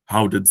measure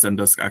how did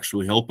Zendesk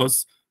actually help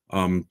us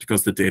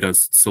because the data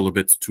is still a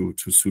bit too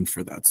soon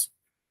for that.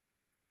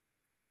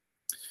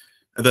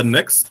 And then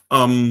next,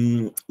 a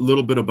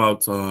little bit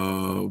about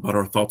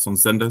our thoughts on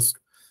Zendesk,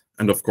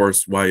 and of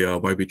course why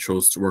we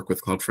chose to work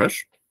with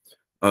Cloudfresh.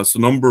 So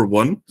number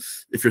one,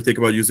 if you're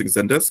thinking about using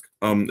Zendesk,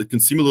 it can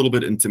seem a little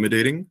bit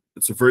intimidating.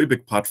 It's a very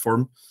big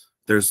platform.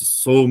 There's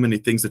so many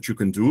things that you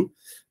can do,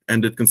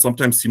 and it can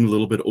sometimes seem a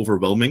little bit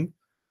overwhelming.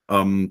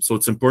 So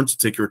it's important to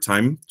take your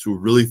time to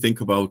really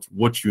think about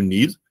what you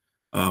need,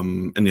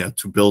 and yeah,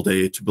 to build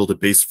a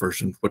base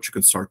version, what you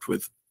can start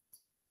with.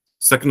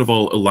 Second of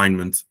all,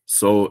 alignment.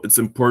 So it's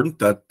important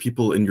that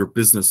people in your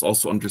business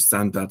also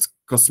understand that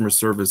customer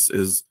service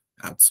is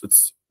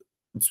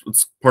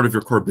it's part of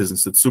your core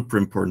business. It's super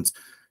important.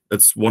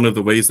 It's one of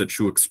the ways that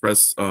you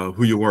express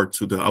who you are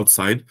to the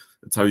outside.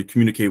 It's how you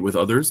communicate with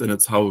others, and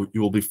it's how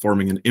you will be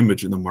forming an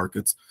image in the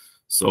market.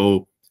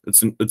 So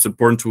it's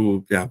important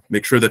to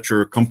make sure that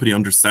your company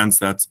understands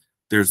that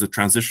there's a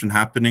transition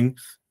happening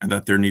and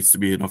that there needs to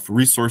be enough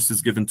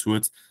resources given to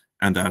it,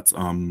 and that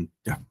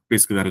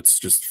basically that it's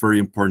just very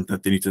important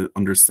that they need to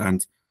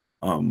understand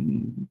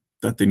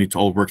that they need to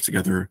all work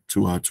together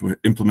to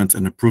implement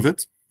and improve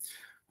it.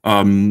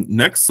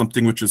 Next,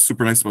 something which is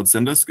super nice about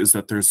Zendesk is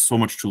that there's so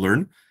much to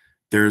learn.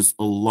 There's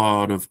a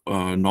lot of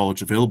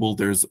knowledge available.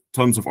 There's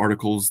tons of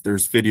articles,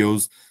 there's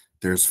videos,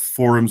 there's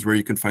forums where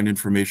you can find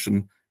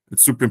information.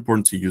 It's super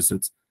important to use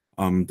it.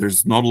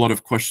 There's not a lot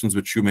of questions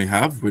which you may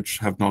have, which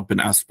have not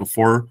been asked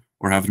before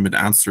or haven't been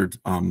answered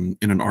in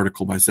an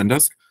article by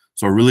Zendesk.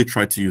 So I really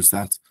try to use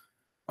that.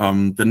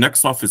 The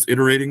next off is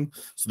iterating.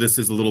 So this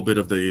is a little bit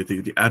of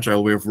the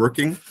agile way of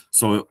working.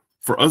 So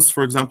for us,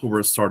 for example,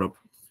 we're a startup.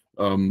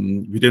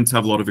 We didn't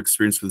have a lot of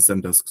experience with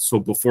Zendesk. So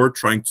before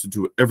trying to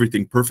do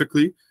everything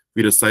perfectly,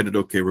 we decided,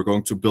 okay, we're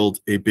going to build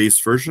a base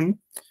version.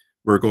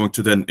 We're going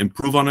to then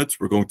improve on it.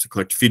 We're going to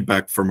collect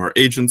feedback from our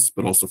agents,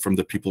 but also from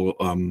the people,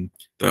 from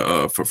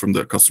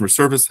the customer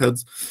service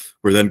heads.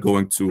 We're then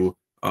going to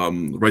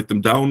write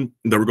them down,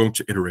 and then we're going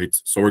to iterate.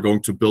 So we're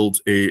going to build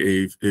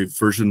a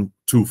version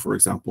 2, for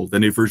example,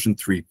 then a version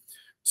 3.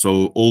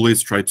 So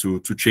always try to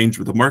change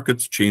with the market,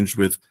 change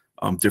with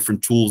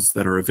different tools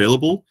that are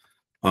available.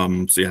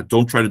 So yeah,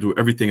 don't try to do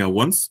everything at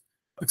once,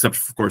 except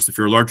of course, if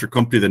you're a larger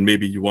company, then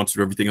maybe you want to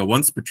do everything at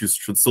once, but you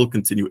should still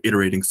continue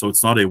iterating. So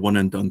it's not a one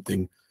and done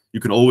thing. You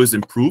can always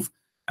improve,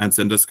 and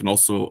Zendesk can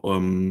also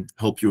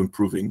help you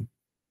improving.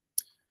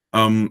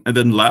 And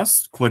then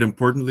last, quite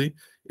importantly,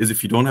 is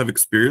if you don't have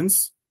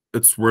experience,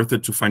 it's worth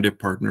it to find a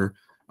partner.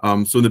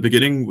 So in the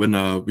beginning, when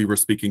we were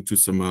speaking to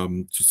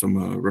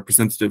some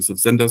representatives of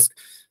Zendesk,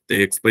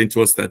 they explained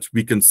to us that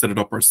we can set it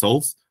up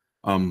ourselves.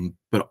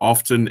 But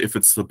often, if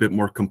it's a bit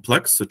more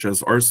complex, such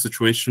as our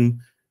situation,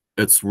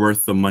 it's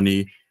worth the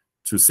money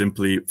to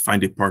simply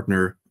find a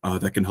partner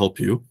that can help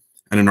you.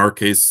 And in our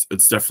case,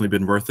 it's definitely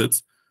been worth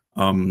it.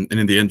 And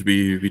in the end,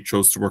 we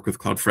chose to work with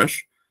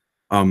Cloudfresh.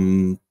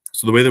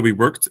 So the way that we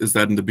worked is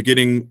that in the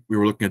beginning, we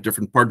were looking at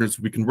different partners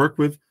we can work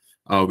with.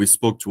 We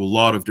spoke to a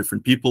lot of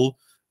different people.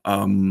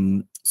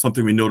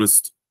 Something we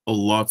noticed a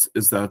lot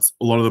is that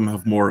a lot of them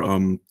have more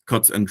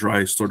cut and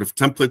dry sort of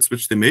templates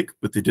which they make,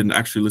 but they didn't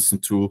actually listen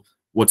to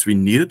what we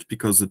needed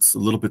because it's a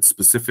little bit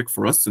specific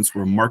for us since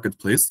we're a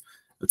marketplace.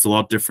 It's a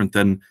lot different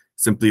than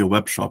simply a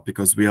web shop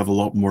because we have a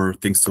lot more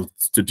things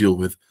to deal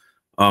with.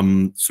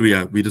 So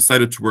yeah, we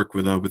decided to work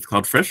with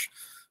Cloudfresh.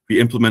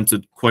 We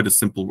implemented quite a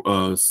simple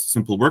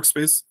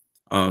workspace.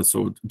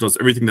 So it does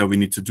everything that we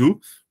need to do.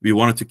 We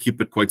wanted to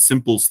keep it quite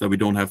simple so that we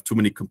don't have too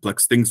many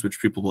complex things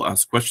which people will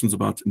ask questions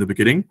about in the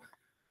beginning.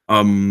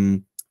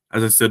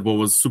 As I said, what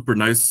was super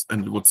nice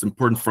and what's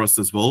important for us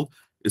as well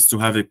is to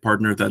have a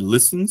partner that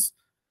listens,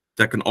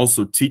 that can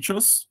also teach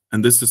us.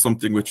 And this is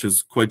something which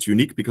is quite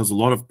unique because a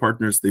lot of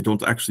partners, they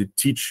don't actually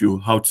teach you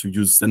how to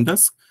use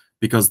Zendesk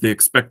because they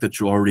expect that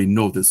you already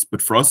know this.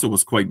 But for us, it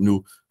was quite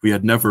new. We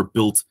had never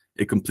built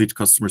a complete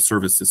customer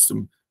service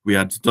system. We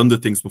had done the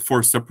things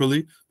before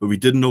separately, but we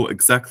didn't know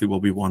exactly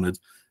what we wanted.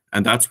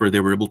 And that's where they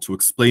were able to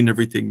explain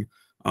everything.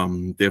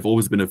 They've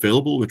always been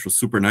available, which was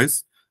super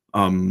nice.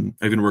 I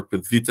even worked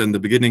with Vita in the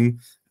beginning,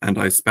 and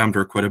I spammed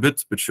her quite a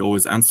bit, but she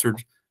always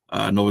answered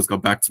and always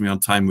got back to me on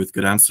time with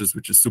good answers,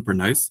 which is super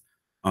nice.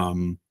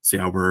 So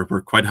yeah,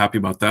 we're quite happy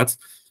about that.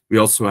 We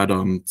also had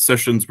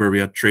sessions where we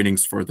had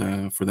trainings for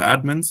the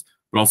admins,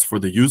 but also for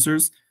the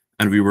users,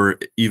 and we were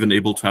even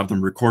able to have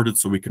them recorded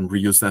so we can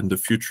reuse that in the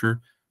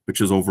future,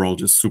 which is overall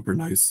just super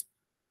nice.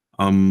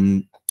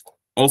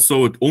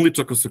 Also, it only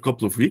took us a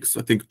couple of weeks,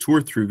 I think 2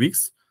 or 3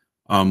 weeks.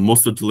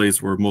 Most of the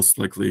delays were most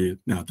likely,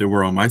 yeah, they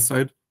were on my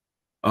side.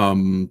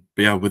 But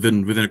yeah,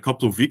 within a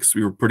couple of weeks,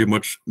 we were pretty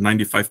much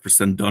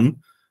 95% done.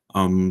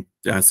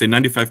 Yeah, I say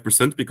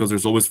 95% because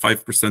there's always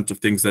 5% of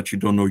things that you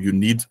don't know you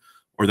need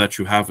or that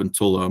you have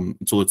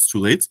until it's too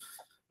late.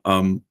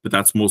 But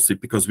that's mostly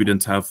because we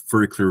didn't have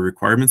very clear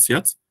requirements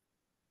yet.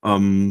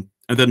 And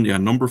then, yeah,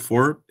 number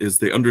 4 is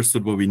they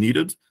understood what we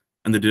needed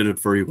and they did it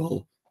very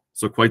well.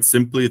 So quite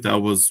simply,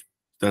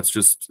 that's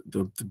just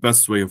the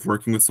best way of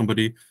working with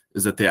somebody,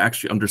 is that they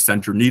actually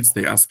understand your needs.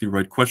 They ask the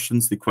right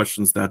questions, the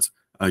questions that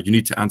you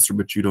need to answer,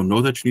 but you don't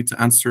know that you need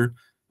to answer.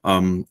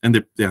 And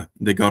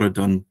they got it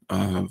done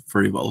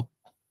very well.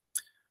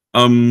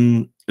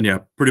 And yeah,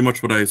 pretty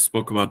much what I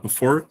spoke about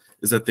before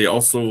is that they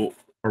also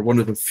are one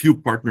of the few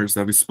partners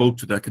that we spoke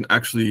to that can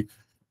actually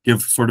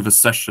give sort of a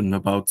session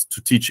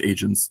to teach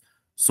agents.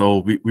 So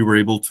we were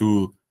able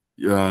to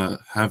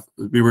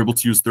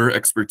use their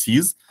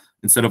expertise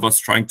instead of us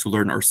trying to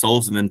learn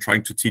ourselves and then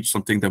trying to teach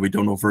something that we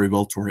don't know very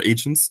well to our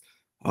agents.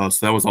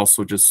 So that was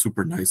also just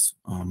super nice.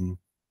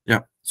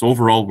 Yeah, so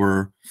overall,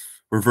 we're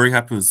very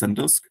happy with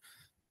Zendesk,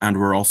 and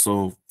we're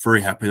also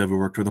very happy that we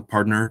worked with a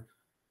partner,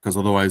 because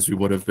otherwise we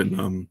would have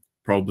been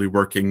probably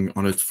working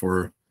on it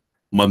for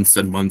months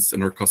and months,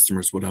 and our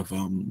customers would have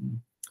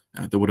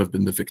they would have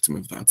been the victim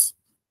of that.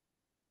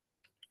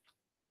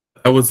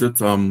 That was it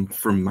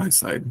from my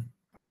side.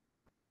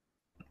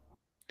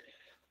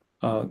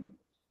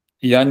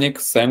 Yannick,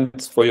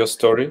 thanks for your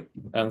story,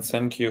 and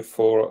thank you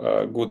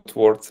for good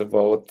words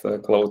about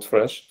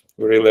Cloudfresh.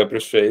 We really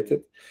appreciate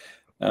it.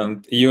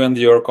 And you and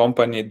your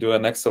company do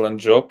an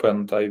excellent job,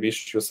 and I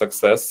wish you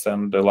success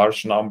and a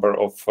large number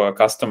of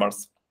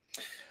customers.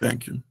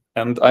 Thank you.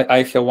 And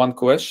I have one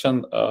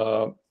question.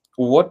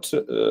 What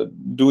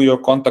do your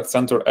contact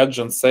center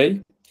agents say?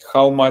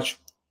 How much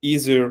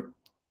easier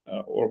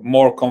or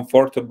more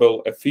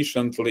comfortable,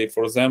 efficiently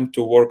for them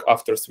to work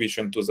after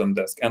switching to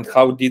Zendesk? And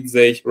how did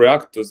they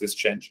react to these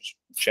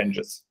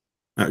changes?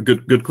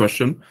 Good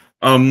question.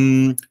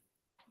 I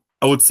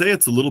would say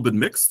it's a little bit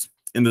mixed,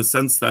 in the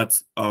sense that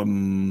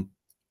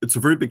it's a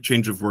very big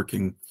change of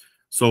working.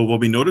 So what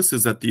we notice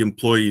is that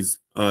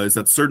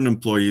certain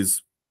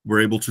employees were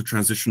able to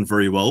transition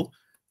very well.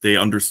 They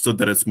understood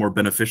that it's more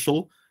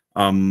beneficial.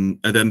 And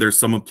then there's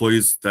some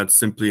employees that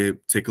simply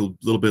take a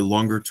little bit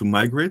longer to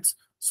migrate.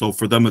 So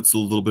for them, it's a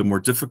little bit more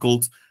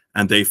difficult.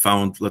 And they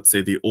found, let's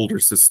say, the older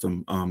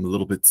system a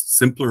little bit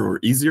simpler or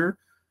easier.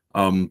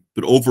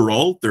 But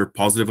overall, they're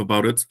positive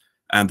about it.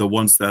 And the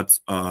ones that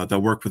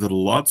work with it a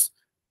lot,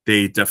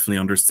 they definitely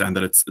understand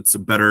that it's a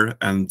better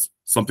and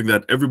something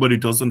that everybody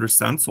does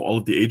understand. So all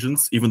of the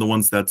agents, even the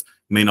ones that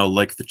may not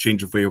like the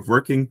change of way of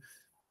working,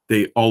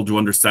 they all do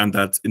understand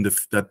that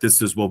that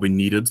this is what we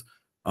needed.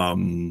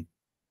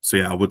 So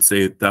yeah, I would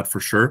say that for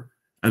sure.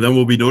 And then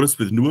what we noticed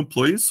with new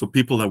employees, so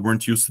people that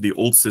weren't used to the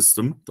old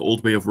system, the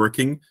old way of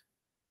working,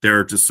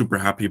 they're just super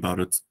happy about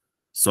it.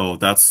 So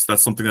that's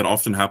something that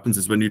often happens,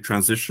 is when you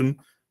transition.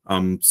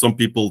 Some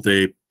people,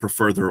 they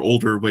prefer their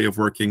older way of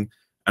working,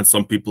 and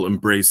some people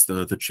embrace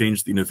the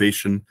change, the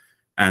innovation,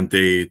 and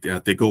they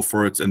go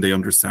for it, and they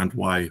understand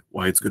why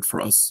it's good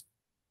for us.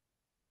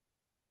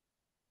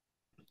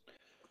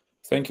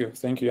 Thank you,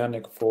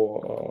 Yannick,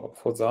 for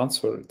the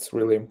answer. It's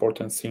really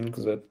important thing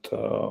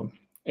that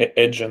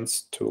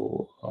agents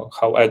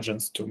how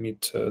agents to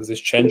meet these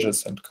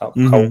changes, and how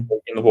they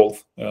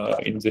involve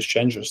in these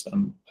changes,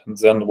 and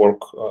then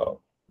work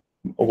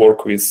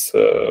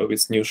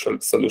with new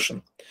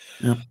solution.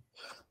 Yeah.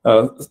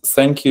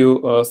 Thank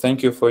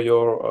you for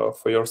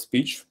your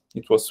speech.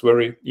 It was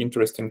very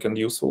interesting and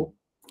useful,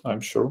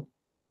 I'm sure.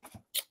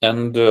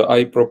 And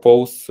I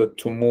propose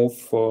to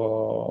move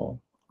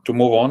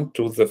on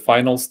to the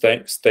final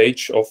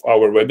stage of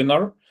our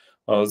webinar,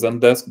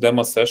 Zendesk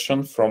demo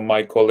session from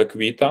my colleague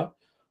Vita.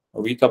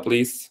 Vita,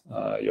 please,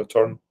 your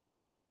turn.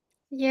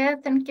 Yeah,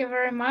 thank you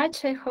very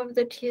much. I hope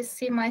that you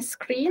see my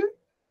screen.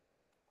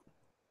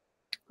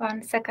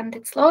 1 second,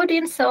 it's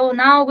loading. So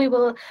now we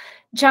will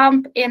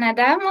jump in a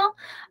demo.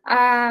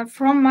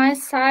 From my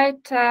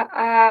side,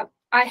 I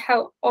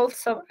have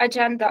also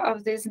agenda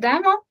of this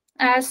demo.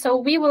 So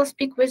we will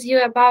speak with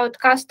you about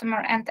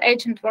customer and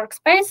agent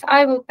workspace.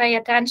 I will pay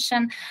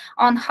attention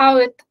on how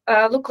it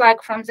look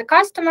like from the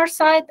customer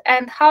side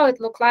and how it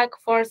look like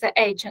for the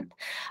agent.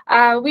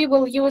 We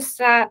will use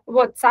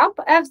WhatsApp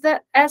as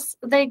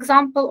the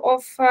example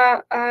of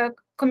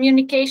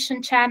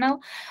communication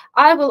channel.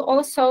 I will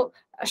also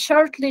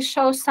shortly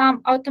show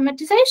some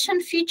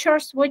automatization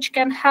features which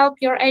can help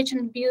your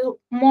agent be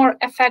more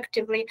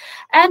effectively,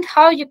 and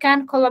how you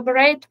can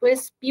collaborate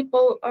with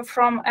people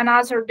from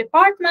another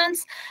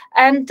departments,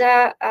 and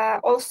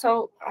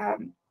also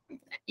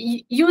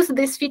use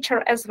this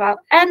feature as well.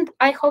 And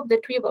I hope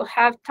that we will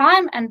have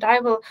time, and I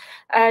will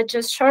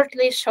just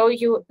shortly show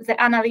you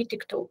the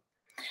analytic tool.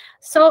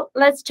 So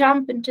let's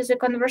jump into the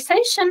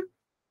conversation.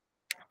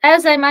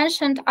 As I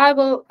mentioned, I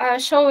will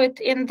show it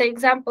in the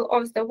example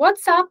of the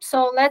WhatsApp.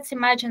 So let's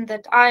imagine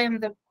that I am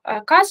the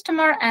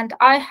customer and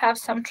I have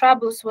some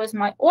troubles with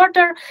my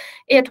order.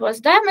 It was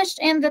damaged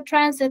in the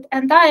transit,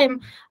 and I am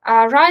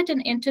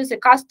writing into the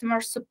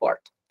customer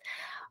support.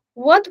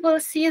 What will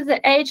see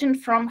the agent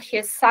from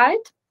his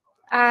side?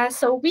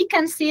 So we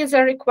can see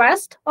the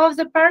request of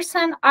the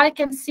person. I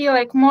can see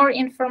like more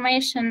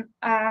information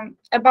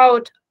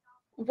about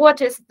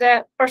what is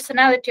the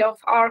personality of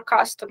our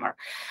customer,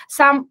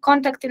 some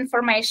contact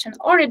information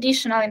or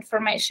additional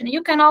information.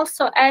 You can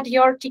also add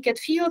your ticket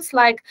fields,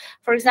 like,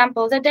 for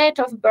example, the date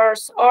of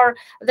birth or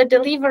the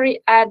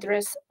delivery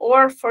address,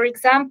 or, for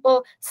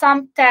example,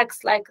 some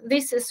text like,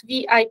 this is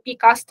VIP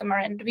customer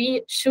and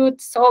we should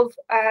solve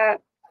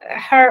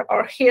her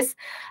or his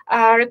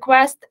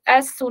request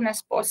as soon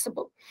as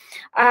possible.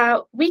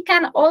 We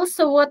can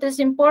also, what is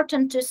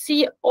important to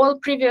see, all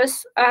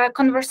previous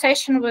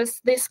conversation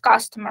with this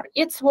customer.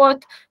 It's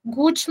what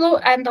Guclu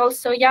and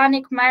also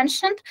Yannick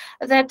mentioned,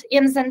 that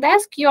in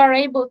Zendesk you are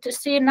able to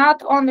see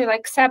not only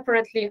like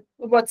separately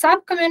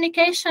WhatsApp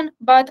communication,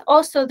 but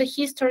also the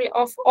history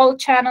of all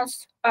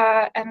channels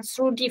and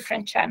through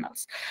different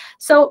channels.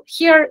 So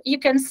here you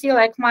can see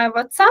like my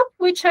WhatsApp,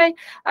 which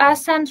I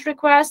sent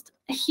request.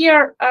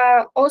 Here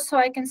also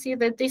I can see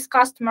that this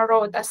customer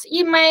wrote us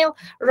email,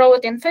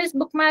 wrote in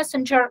Facebook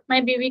Messenger.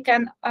 Maybe we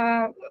can,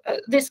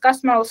 this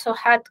customer also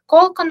had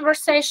call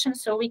conversation,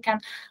 so we can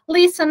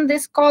listen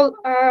this call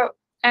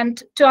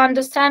and to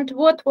understand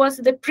what was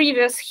the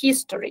previous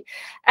history.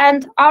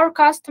 And our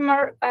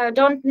customer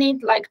don't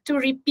need like to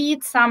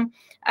repeat some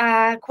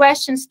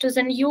questions to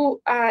the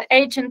new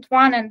agent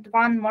one and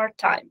one more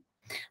time.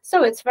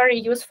 So it's very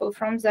useful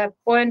from the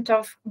point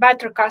of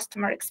better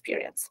customer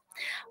experience.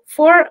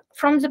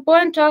 From the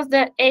point of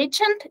the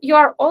agent, you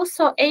are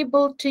also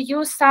able to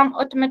use some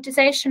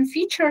automatization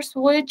features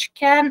which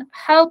can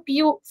help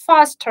you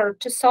faster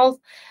to solve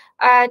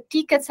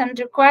tickets and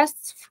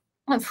requests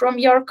from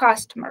your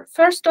customer.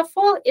 First of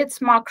all, it's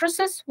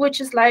macroses,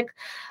 which is like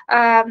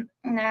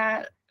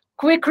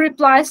quick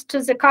replies to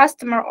the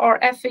customer or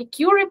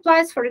FAQ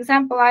replies. For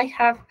example, I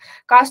have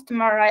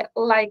customer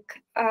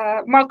like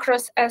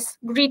macros as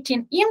greet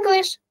in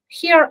English.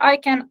 Here I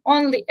can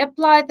only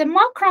apply the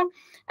macro,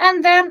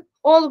 and then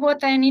all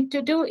what I need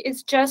to do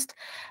is just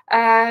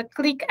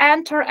click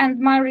enter, and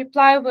my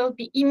reply will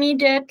be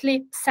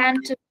immediately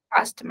sent to the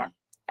customer.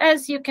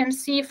 As you can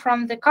see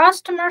from the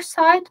customer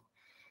side,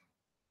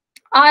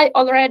 I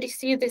already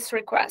see this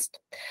request.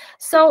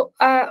 So,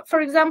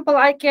 for example,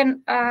 I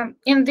can,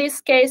 in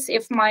this case,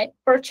 if my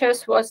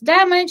purchase was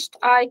damaged,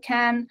 I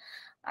can,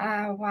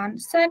 1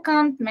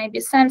 second, maybe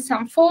send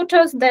some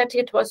photos that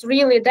it was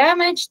really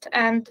damaged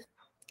and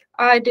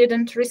I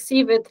didn't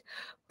receive it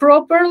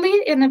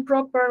properly in a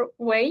proper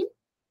way.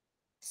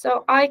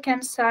 So I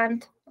can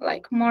send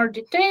like more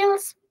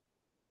details.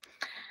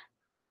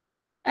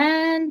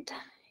 And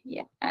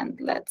yeah,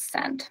 and let's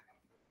send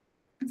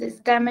this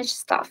damaged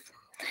stuff.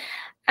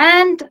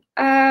 And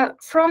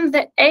from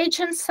the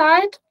agent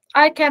side,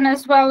 I can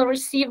as well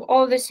receive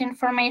all this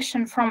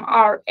information from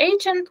our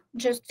agent,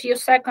 just a few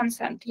seconds,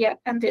 and yeah,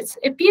 and it's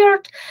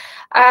appeared.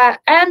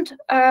 And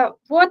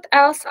what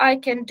else I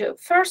can do?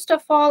 First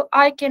of all,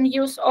 I can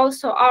use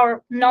also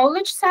our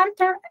knowledge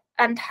center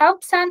and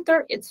help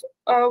center. It's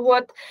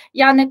what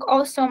Yannick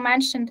also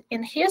mentioned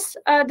in his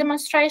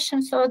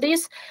demonstration. So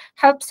these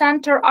help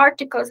center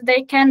articles,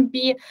 they can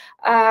be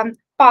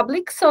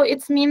public. So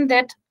it means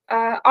that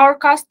our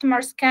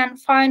customers can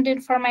find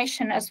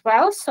information as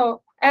well.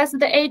 So as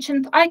the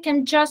agent, I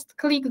can just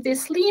click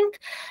this link,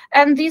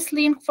 and this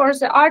link for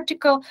the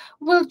article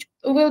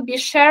will be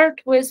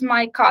shared with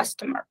my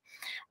customer.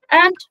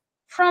 And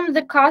from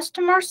the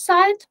customer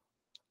side,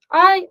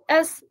 I,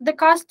 as the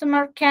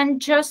customer, can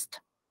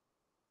just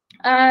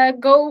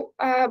go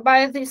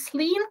by this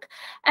link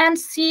and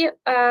see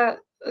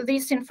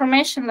this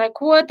information,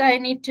 like what I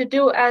need to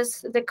do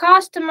as the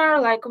customer,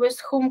 like with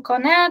whom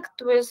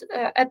connect, with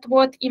at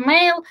what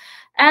email,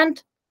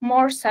 and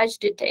more such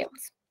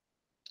details.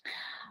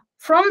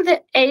 From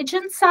the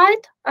agent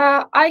side,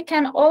 I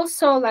can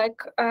also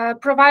like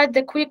provide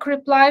the quick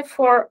reply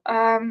for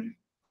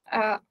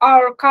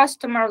our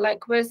customer,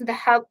 like with the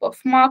help of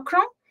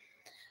macro.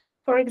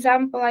 For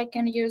example, I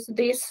can use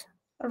this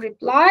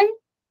reply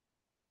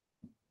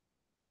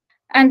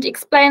and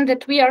explain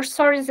that we are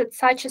sorry that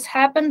such has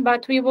happened,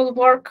 but we will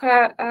work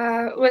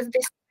with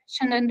this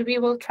question and we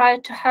will try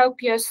to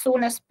help you as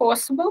soon as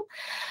possible.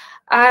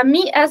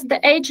 Me as the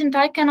agent,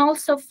 I can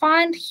also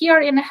find here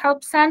in a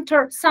help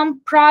center some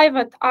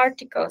private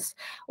articles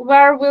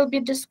where will be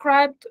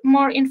described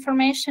more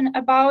information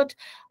about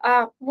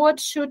what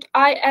should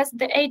I as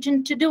the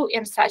agent to do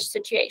in such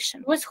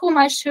situation, with whom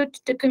I should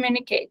to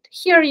communicate.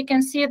 Here you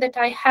can see that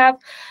I have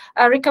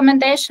a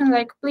recommendation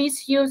like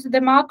please use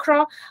the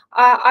macro,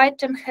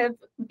 item have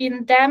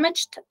been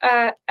damaged,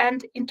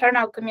 and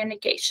internal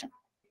communication.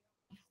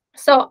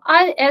 So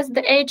I as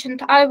the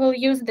agent, I will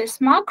use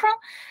this macro.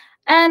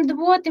 And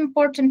what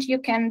important you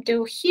can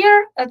do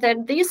here,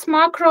 that this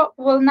macro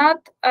will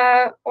not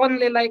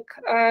only like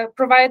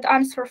provide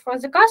answer for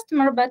the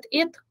customer, but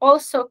it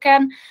also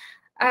can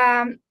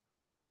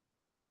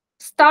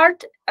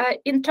start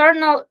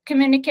internal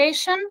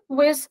communication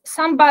with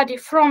somebody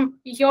from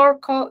your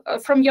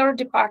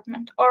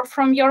department or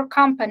from your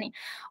company,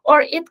 or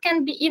it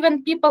can be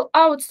even people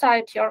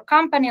outside your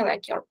company,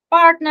 like your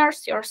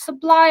partners, your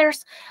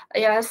suppliers,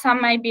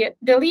 some maybe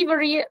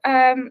delivery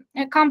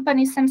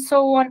companies and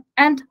so on.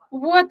 And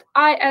what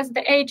I as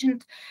the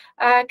agent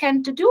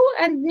can to do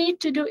and need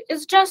to do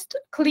is just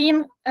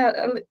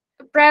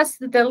press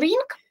the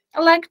link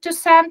like to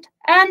send,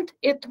 and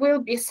it will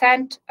be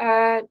sent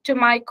to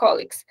my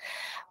colleagues.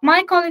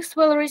 My colleagues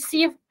will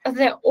receive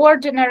the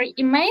ordinary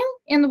email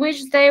in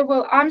which they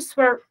will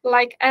answer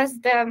like as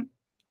the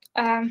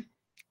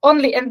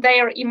only in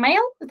their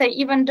email. They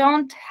even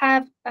don't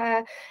have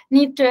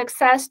need to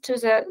access to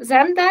the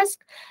Zendesk,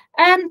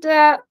 and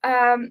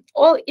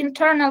all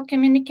internal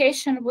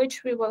communication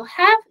which we will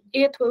have,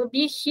 it will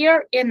be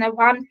here in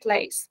one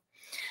place.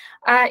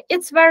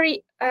 It's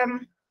very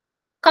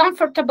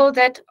comfortable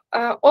that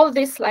all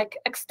this like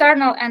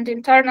external and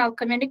internal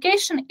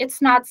communication,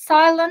 it's not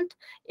silent,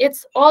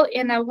 it's all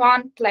in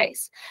one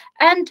place.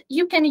 And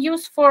you can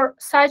use for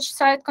such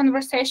side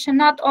conversation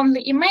not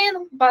only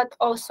email but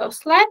also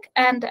Slack.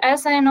 And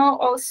as I know,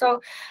 also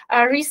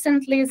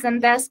recently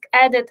Zendesk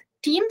added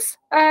Teams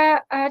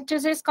to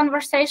this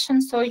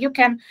conversation, so you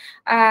can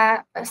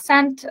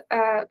send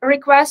a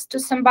request to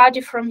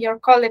somebody from your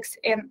colleagues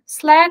in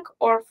Slack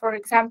or, for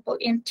example,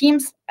 in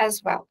Teams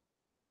as well.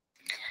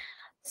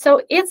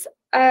 So it's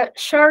a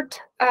short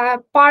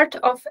part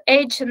of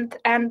agent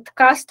and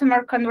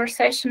customer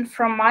conversation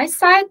from my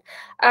side.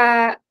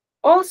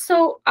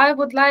 Also, I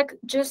would like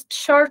just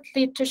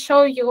shortly to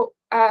show you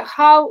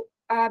how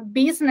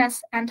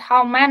business and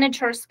how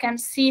managers can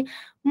see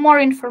more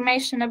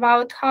information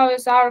about how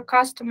is our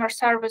customer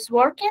service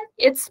working.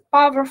 It's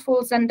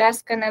powerful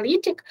Zendesk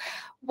Analytic,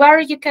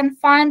 where you can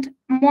find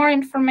more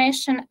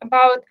information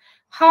about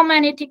how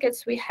many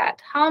tickets we had,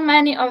 how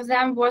many of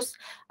them was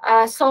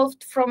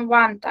solved from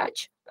one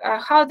touch,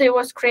 how they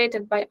was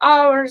created by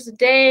hours,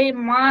 day,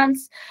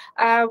 months,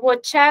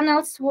 what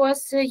channels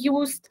was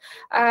used,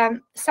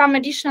 some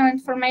additional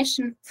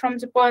information from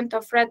the point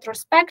of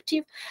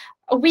retrospective.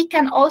 We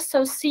can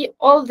also see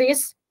all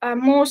these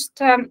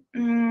most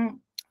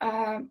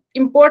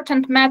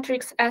important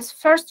metrics as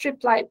first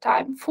reply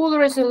time, full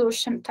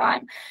resolution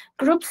time,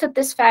 group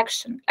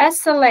satisfaction,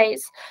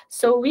 SLAs,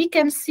 so we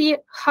can see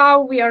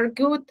how we are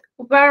good,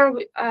 where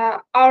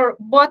our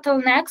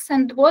bottlenecks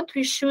and what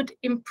we should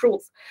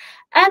improve.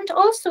 And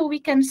also we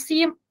can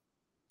see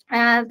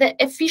the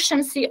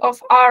efficiency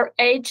of our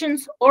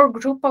agents or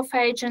group of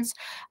agents,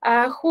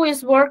 who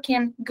is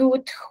working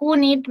good, who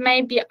need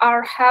maybe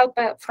our help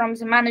from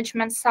the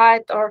management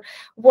side, or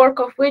work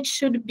of which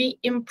should be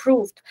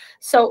improved.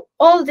 So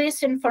all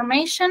this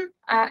information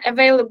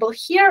available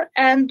here,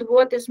 and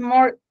what is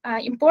more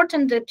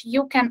important, that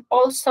you can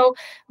also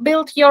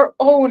build your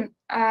own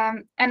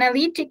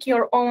analytic,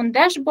 your own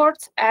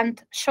dashboards,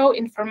 and show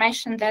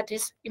information that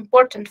is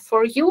important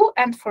for you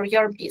and for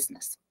your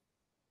business.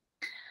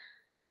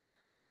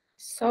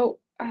 So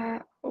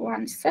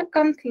 1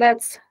 second,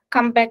 let's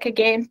come back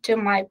again to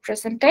my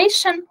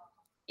presentation.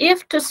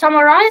 If to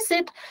summarize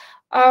it,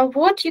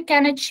 what you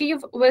can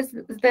achieve with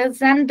the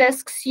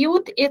Zendesk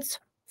suite, it's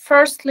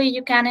firstly,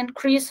 you can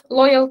increase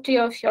loyalty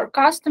of your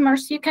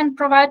customers. You can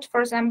provide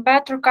for them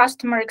better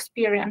customer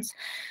experience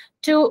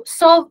to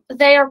solve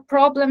their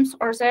problems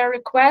or their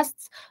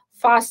requests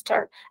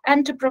faster,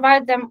 and to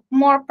provide them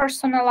more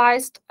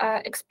personalized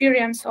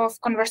experience of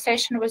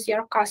conversation with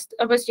your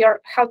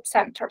help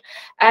center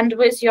and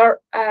with your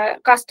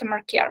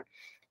customer care.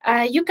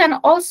 You can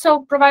also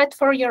provide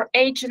for your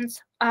agents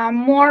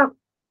more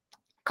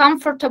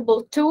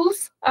comfortable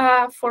tools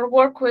for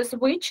work with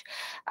which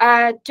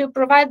to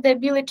provide the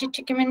ability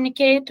to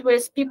communicate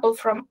with people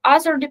from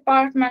other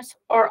departments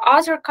or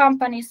other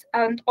companies,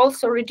 and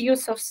also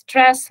reduce of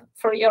stress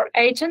for your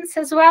agents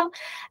as well.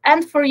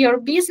 And for your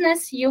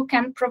business, you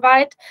can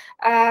provide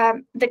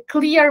the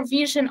clear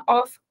vision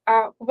of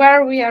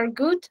where we are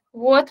good,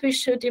 what we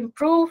should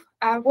improve,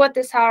 what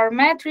is our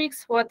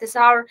metrics, what is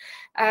our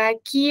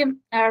key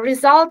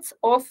results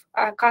of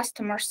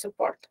customer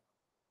support.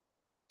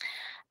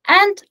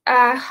 And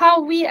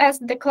how we as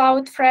the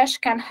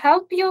Cloudfresh can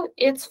help you,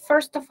 it's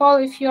first of all,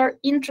 if you're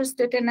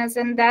interested in a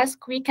Zendesk,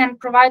 we can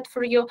provide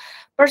for you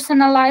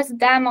personalized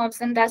demo of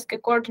Zendesk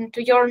according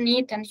to your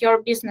need and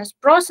your business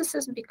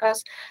processes,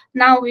 because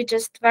now we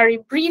just very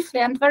briefly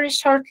and very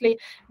shortly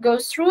go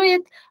through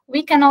it.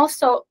 We can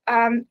also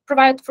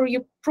provide for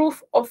you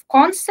proof of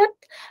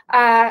concept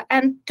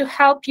and to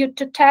help you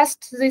to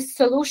test this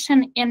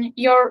solution in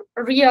your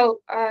real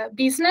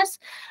business.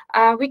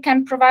 We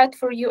can provide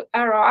for you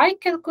ROI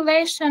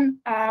calculation.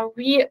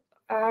 We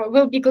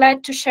will be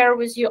glad to share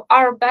with you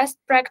our best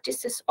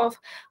practices of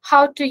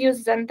how to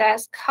use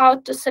Zendesk, how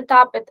to set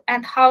up it,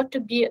 and how to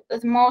be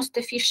the most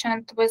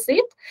efficient with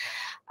it.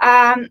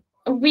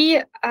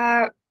 We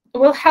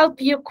will help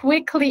you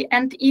quickly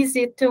and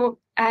easy to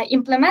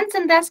implement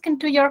Zendesk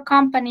into your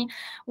company.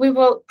 We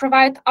will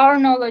provide our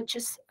knowledge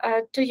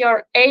to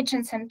your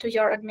agents and to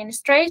your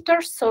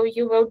administrators, so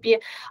you will be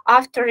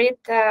after it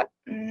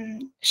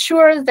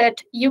sure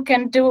that you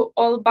can do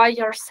all by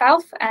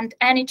yourself, and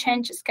any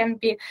changes can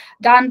be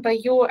done by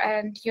you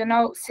and you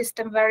know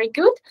system very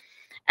good.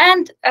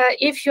 And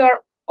if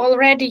you're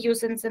already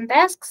using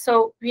Zendesk,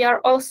 so we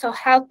are also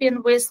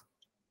helping with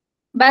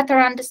better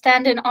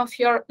understanding of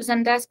your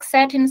Zendesk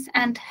settings,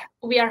 and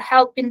we are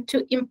helping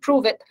to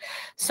improve it,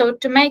 so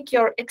to make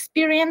your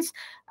experience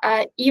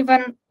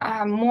even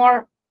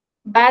more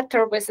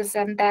better with the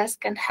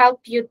Zendesk and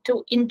help you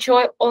to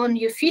enjoy all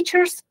new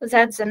features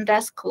that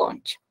Zendesk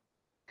launch.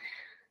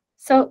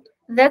 So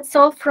that's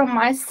all from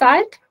my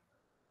side.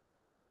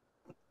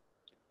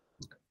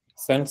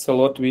 Thanks a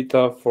lot,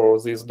 Vita, for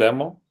this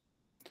demo.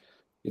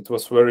 It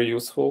was very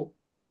useful.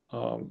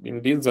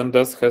 Indeed,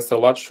 Zendesk has a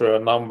large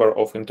number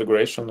of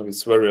integration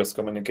with various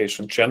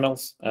communication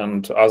channels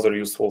and other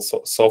useful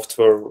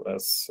software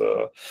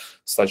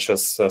such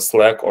as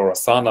Slack or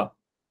Asana.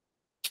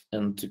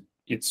 And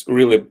it's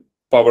really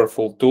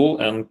powerful tool,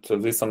 and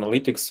this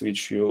analytics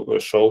which you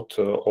showed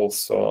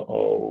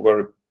also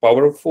very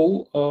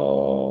powerful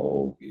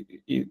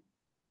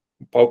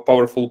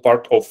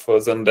part of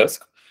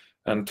Zendesk,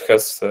 and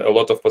has a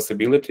lot of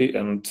possibility,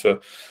 and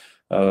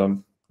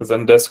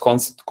Zendesk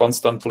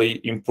constantly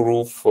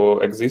improve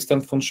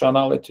existing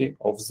functionality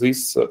of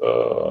this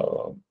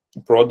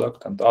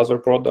product and other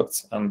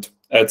products, and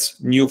adds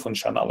new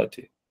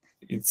functionality.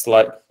 It's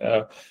like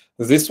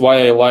this is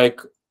why I like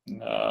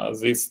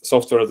this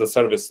software as a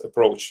service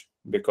approach,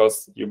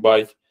 because you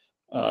buy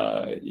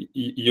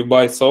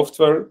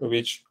software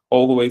which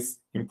always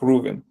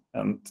improving,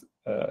 and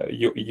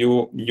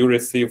you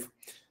receive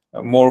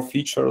more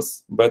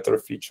features, better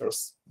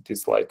features. It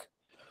is like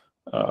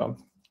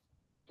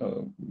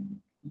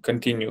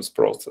continuous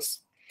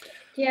process.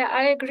 Yeah,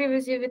 I agree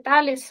with you,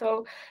 Vitaliy.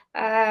 So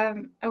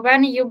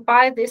when you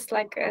buy this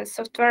like a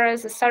software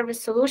as a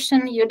service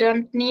solution, you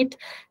don't need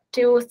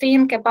to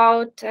think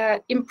about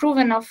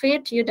improving of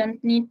it. You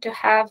don't need to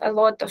have a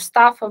lot of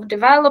staff of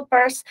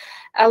developers,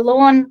 a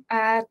long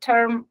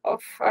term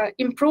of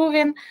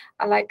improving,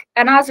 like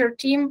another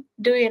team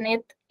doing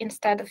it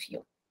instead of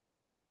you.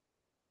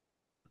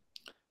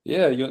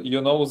 Yeah,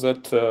 you know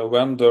that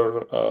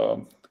vendor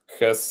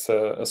has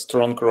a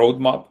strong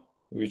roadmap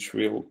which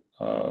will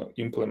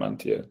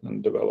implement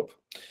and develop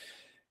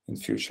in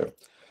future.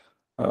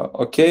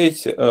 Okay,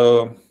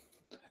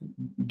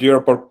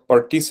 dear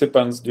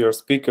participants, dear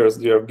speakers,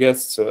 dear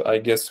guests, I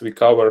guess we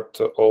covered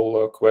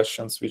all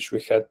questions which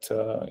we had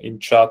in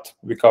chat.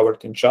 We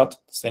covered in chat.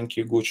 Thank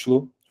you,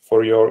 Guclu,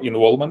 for your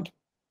involvement.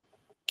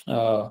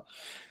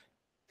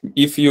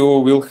 If you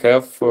will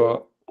have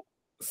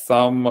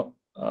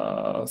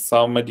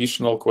some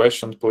additional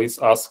questions, please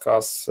ask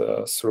us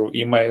through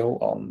email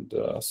and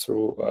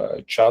through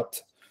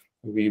chat.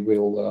 We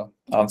will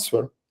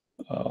answer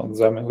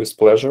them with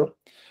pleasure.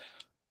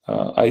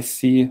 I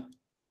see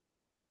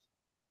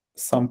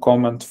some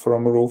comment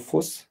from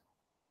Rufus,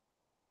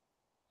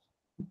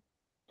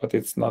 but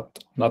it's not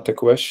a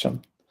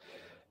question.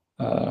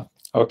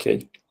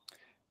 Okay.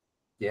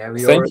 Yeah,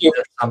 we already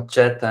had some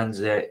chat and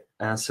they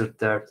answered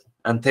that.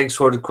 And thanks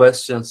for the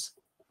questions.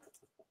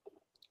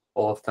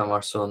 All of them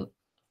are some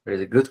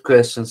really good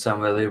questions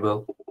and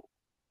valuable.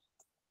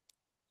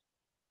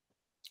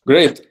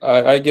 Great.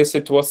 I guess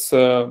it was,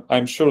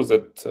 I'm sure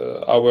that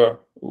our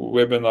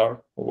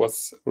webinar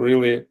was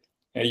really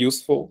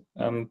useful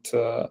and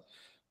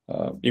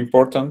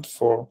important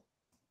for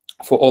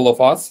all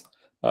of us.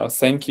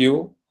 Thank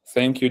you.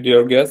 Thank you,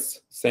 dear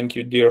guests. Thank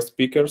you, dear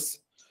speakers.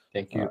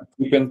 Thank you.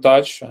 Keep in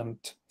touch and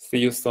see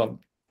you soon.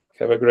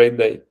 Have a great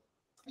day.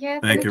 Yeah,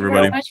 Thank you, very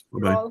everybody. much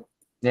for all.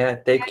 Yeah,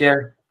 take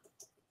care.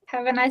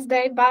 Have a nice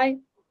day. Bye.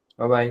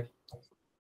 Bye-bye.